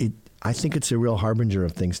 I think it's a real harbinger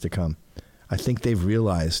of things to come. I think they've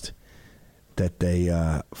realized that they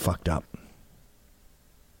fucked up.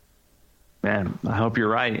 Man, I hope you're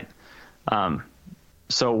right.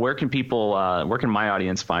 So where can my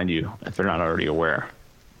audience find you if they're not already aware?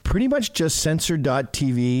 Pretty much just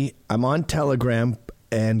censored.tv. I'm on Telegram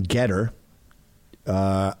and Getter.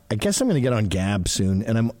 I guess I'm going to get on Gab soon.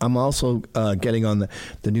 And I'm also getting on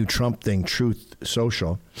the new Trump thing, Truth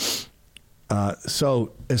Social.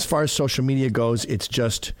 So as far as social media goes, it's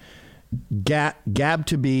just Gab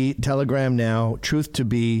to be, Telegram now, Truth to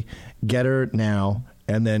be, Getter now,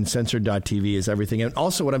 and then censored.tv is everything. And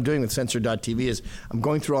also what I'm doing with censored.tv is I'm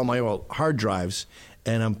going through all my old hard drives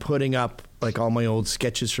and I'm putting up like all my old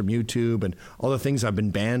sketches from YouTube and all the things I've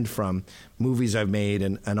been banned from, movies I've made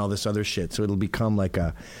and all this other shit. So it'll become like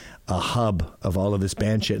a hub of all of this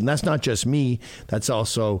banned shit. And that's not just me. That's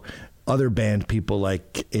also other banned people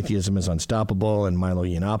like Atheism is Unstoppable and Milo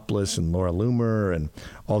Yiannopoulos and Laura Loomer and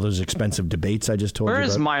all those expensive debates I just told you about. Where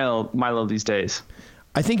is Milo these days?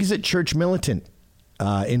 I think he's at Church Militant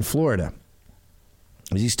in Florida.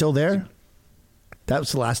 Is he still there? That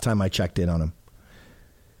was the last time I checked in on him.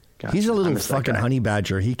 Gotcha. He's a little fucking honey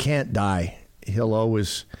badger. He can't die. He'll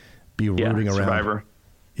always be rooting around. Survivor.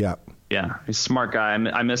 Yeah. Yeah, he's a smart guy.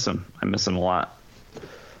 I miss him. I miss him a lot.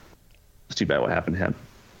 It's too bad what happened to him.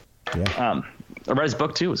 Yeah. I read his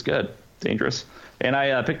book too. It was good. Dangerous. And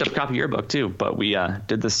I picked up a copy of your book too, but we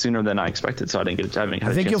did this sooner than I expected, so I didn't get to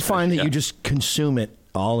I think you'll find that you just consume it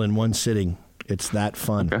all in one sitting. It's that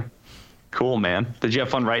fun. Okay. Cool, man. Did you have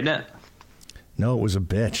fun writing it? No, it was a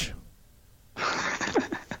bitch.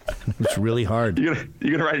 It's really hard. You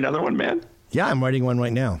gonna write another one, man? Yeah, I'm writing one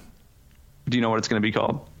right now. Do you know what it's going to be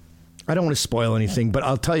called? I don't want to spoil anything, but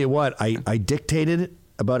I'll tell you what. I dictated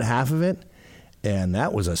about half of it, and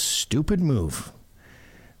that was a stupid move.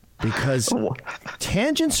 Because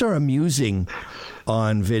tangents are amusing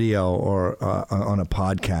on video or on a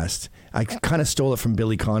podcast. I kind of stole it from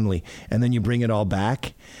Billy Connolly, and then you bring it all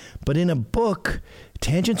back. But in a book,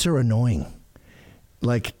 tangents are annoying.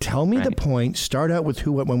 Like, tell me the point, start out with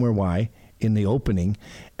who, what, when, where, why in the opening,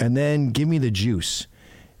 and then give me the juice.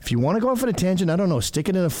 If you want to go off on a tangent, I don't know, stick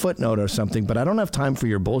it in a footnote or something, but I don't have time for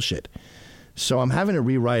your bullshit. So I'm having to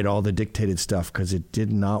rewrite all the dictated stuff because it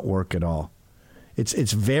did not work at all.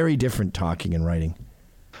 It's very different talking and writing.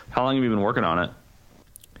 How long have you been working on it?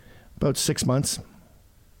 About 6 months.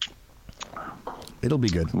 It'll be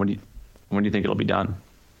good. When do you think it'll be done?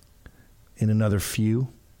 In another few.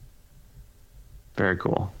 Very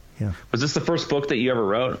cool. Yeah. Was this the first book that you ever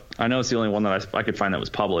wrote? I know it's the only one that I could find that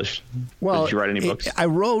was published. Well, did you write any books? I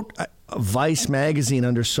wrote Vice magazine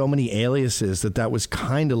under so many aliases that was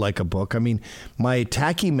kind of like a book. I mean, my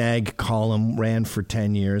Tacky Mag column ran for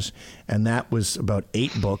 10 years, and that was about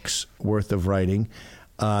 8 books worth of writing.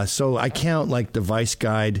 So I count like the Vice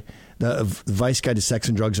Guide to Sex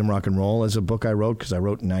and Drugs and Rock and Roll as a book I wrote because I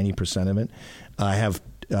wrote 90% of it. I have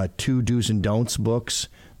 2 Do's and Don'ts books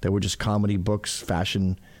that were just comedy books,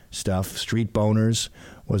 fashion stuff. Street Boners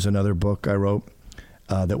was another book I wrote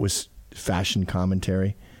that was fashion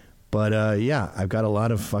commentary. But yeah, I've got a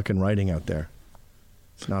lot of fucking writing out there.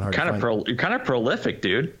 It's not hard to find. You're kind of prolific,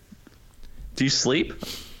 dude. Do you sleep?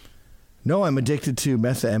 No, I'm addicted to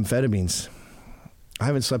methamphetamines. I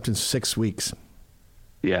haven't slept in 6 weeks.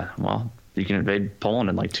 Yeah, well, you can invade Poland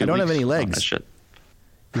in like 2 weeks. I don't have any That legs. shit.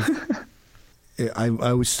 I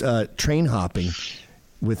was train hopping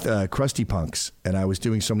with Krusty Punks, and I was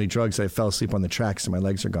doing so many drugs that I fell asleep on the tracks, and my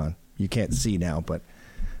legs are gone. You can't see now, but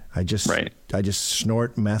I just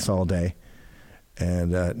snort meth all day,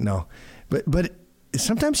 and no, but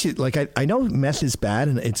sometimes I know meth is bad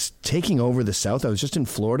and it's taking over the South. I was just in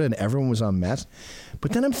Florida and everyone was on meth,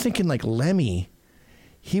 but then I'm thinking like Lemmy,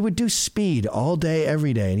 he would do speed all day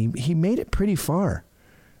every day, and he made it pretty far.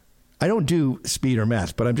 I don't do speed or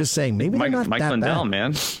meth, but I'm just saying maybe they're not Mike that Lindell, bad.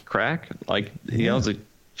 man, crack. Like he owns a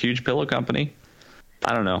huge pillow company.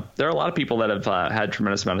 I don't know. There are a lot of people that have had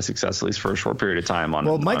tremendous amount of success, at least for a short period of time.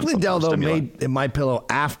 Mike Lindell though made My Pillow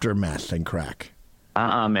after meth and crack.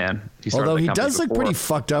 Man. Although he does look pretty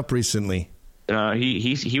fucked up recently.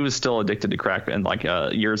 He was still addicted to crack and like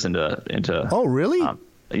years into. Oh really?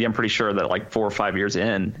 Yeah, I'm pretty sure that like 4 or 5 years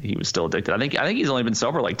in, he was still addicted. I think he's only been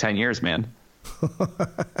sober like 10 years, man.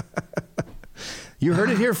 You heard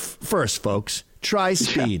it here first, folks. Try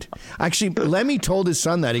speed. Yeah. Actually, Lemmy told his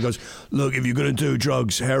son that. He goes, look, if you're going to do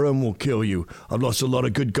drugs, heroin will kill you. I've lost a lot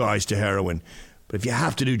of good guys to heroin. But if you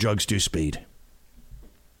have to do drugs, do speed.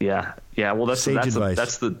 Yeah. Well, that's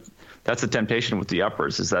the temptation with the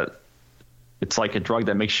uppers, is that it's like a drug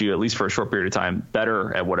that makes you, at least for a short period of time,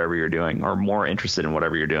 better at whatever you're doing or more interested in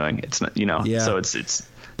whatever you're doing. It's not, so it's.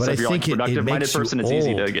 But so I if you're think like a productive-minded person, it's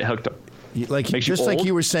easy to get hooked up. Like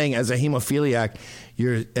you were saying, as a hemophiliac,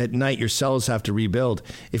 at night your cells have to rebuild.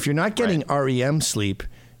 If you're not getting REM sleep,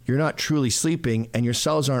 you're not truly sleeping, and your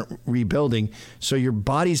cells aren't rebuilding. So your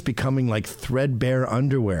body's becoming like threadbare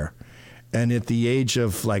underwear. And at the age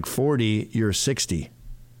of like 40, you're 60.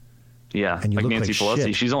 Yeah, and you like look Nancy like Pelosi.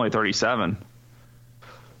 Shit. She's only 37.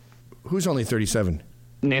 Who's only 37?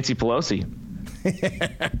 Nancy Pelosi.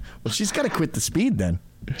 Well, she's got to quit the speed then.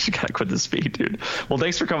 She got to quit the speed, dude. Well,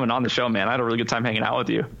 thanks for coming on the show, man. I had a really good time hanging out with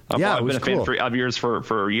you. I've been a fan of yours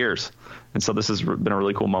for years. And so this has been a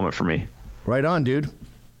really cool moment for me. Right on, dude.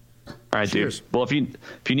 All right, Cheers. Dude. Well, if you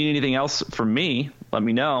need anything else from me, let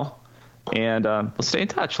me know. And we'll stay in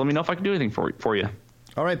touch. Let me know if I can do anything for you.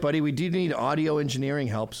 All right, buddy. We do need audio engineering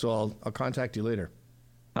help, so I'll contact you later.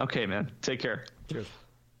 Okay, man. Take care. Cheers.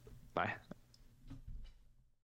 Bye.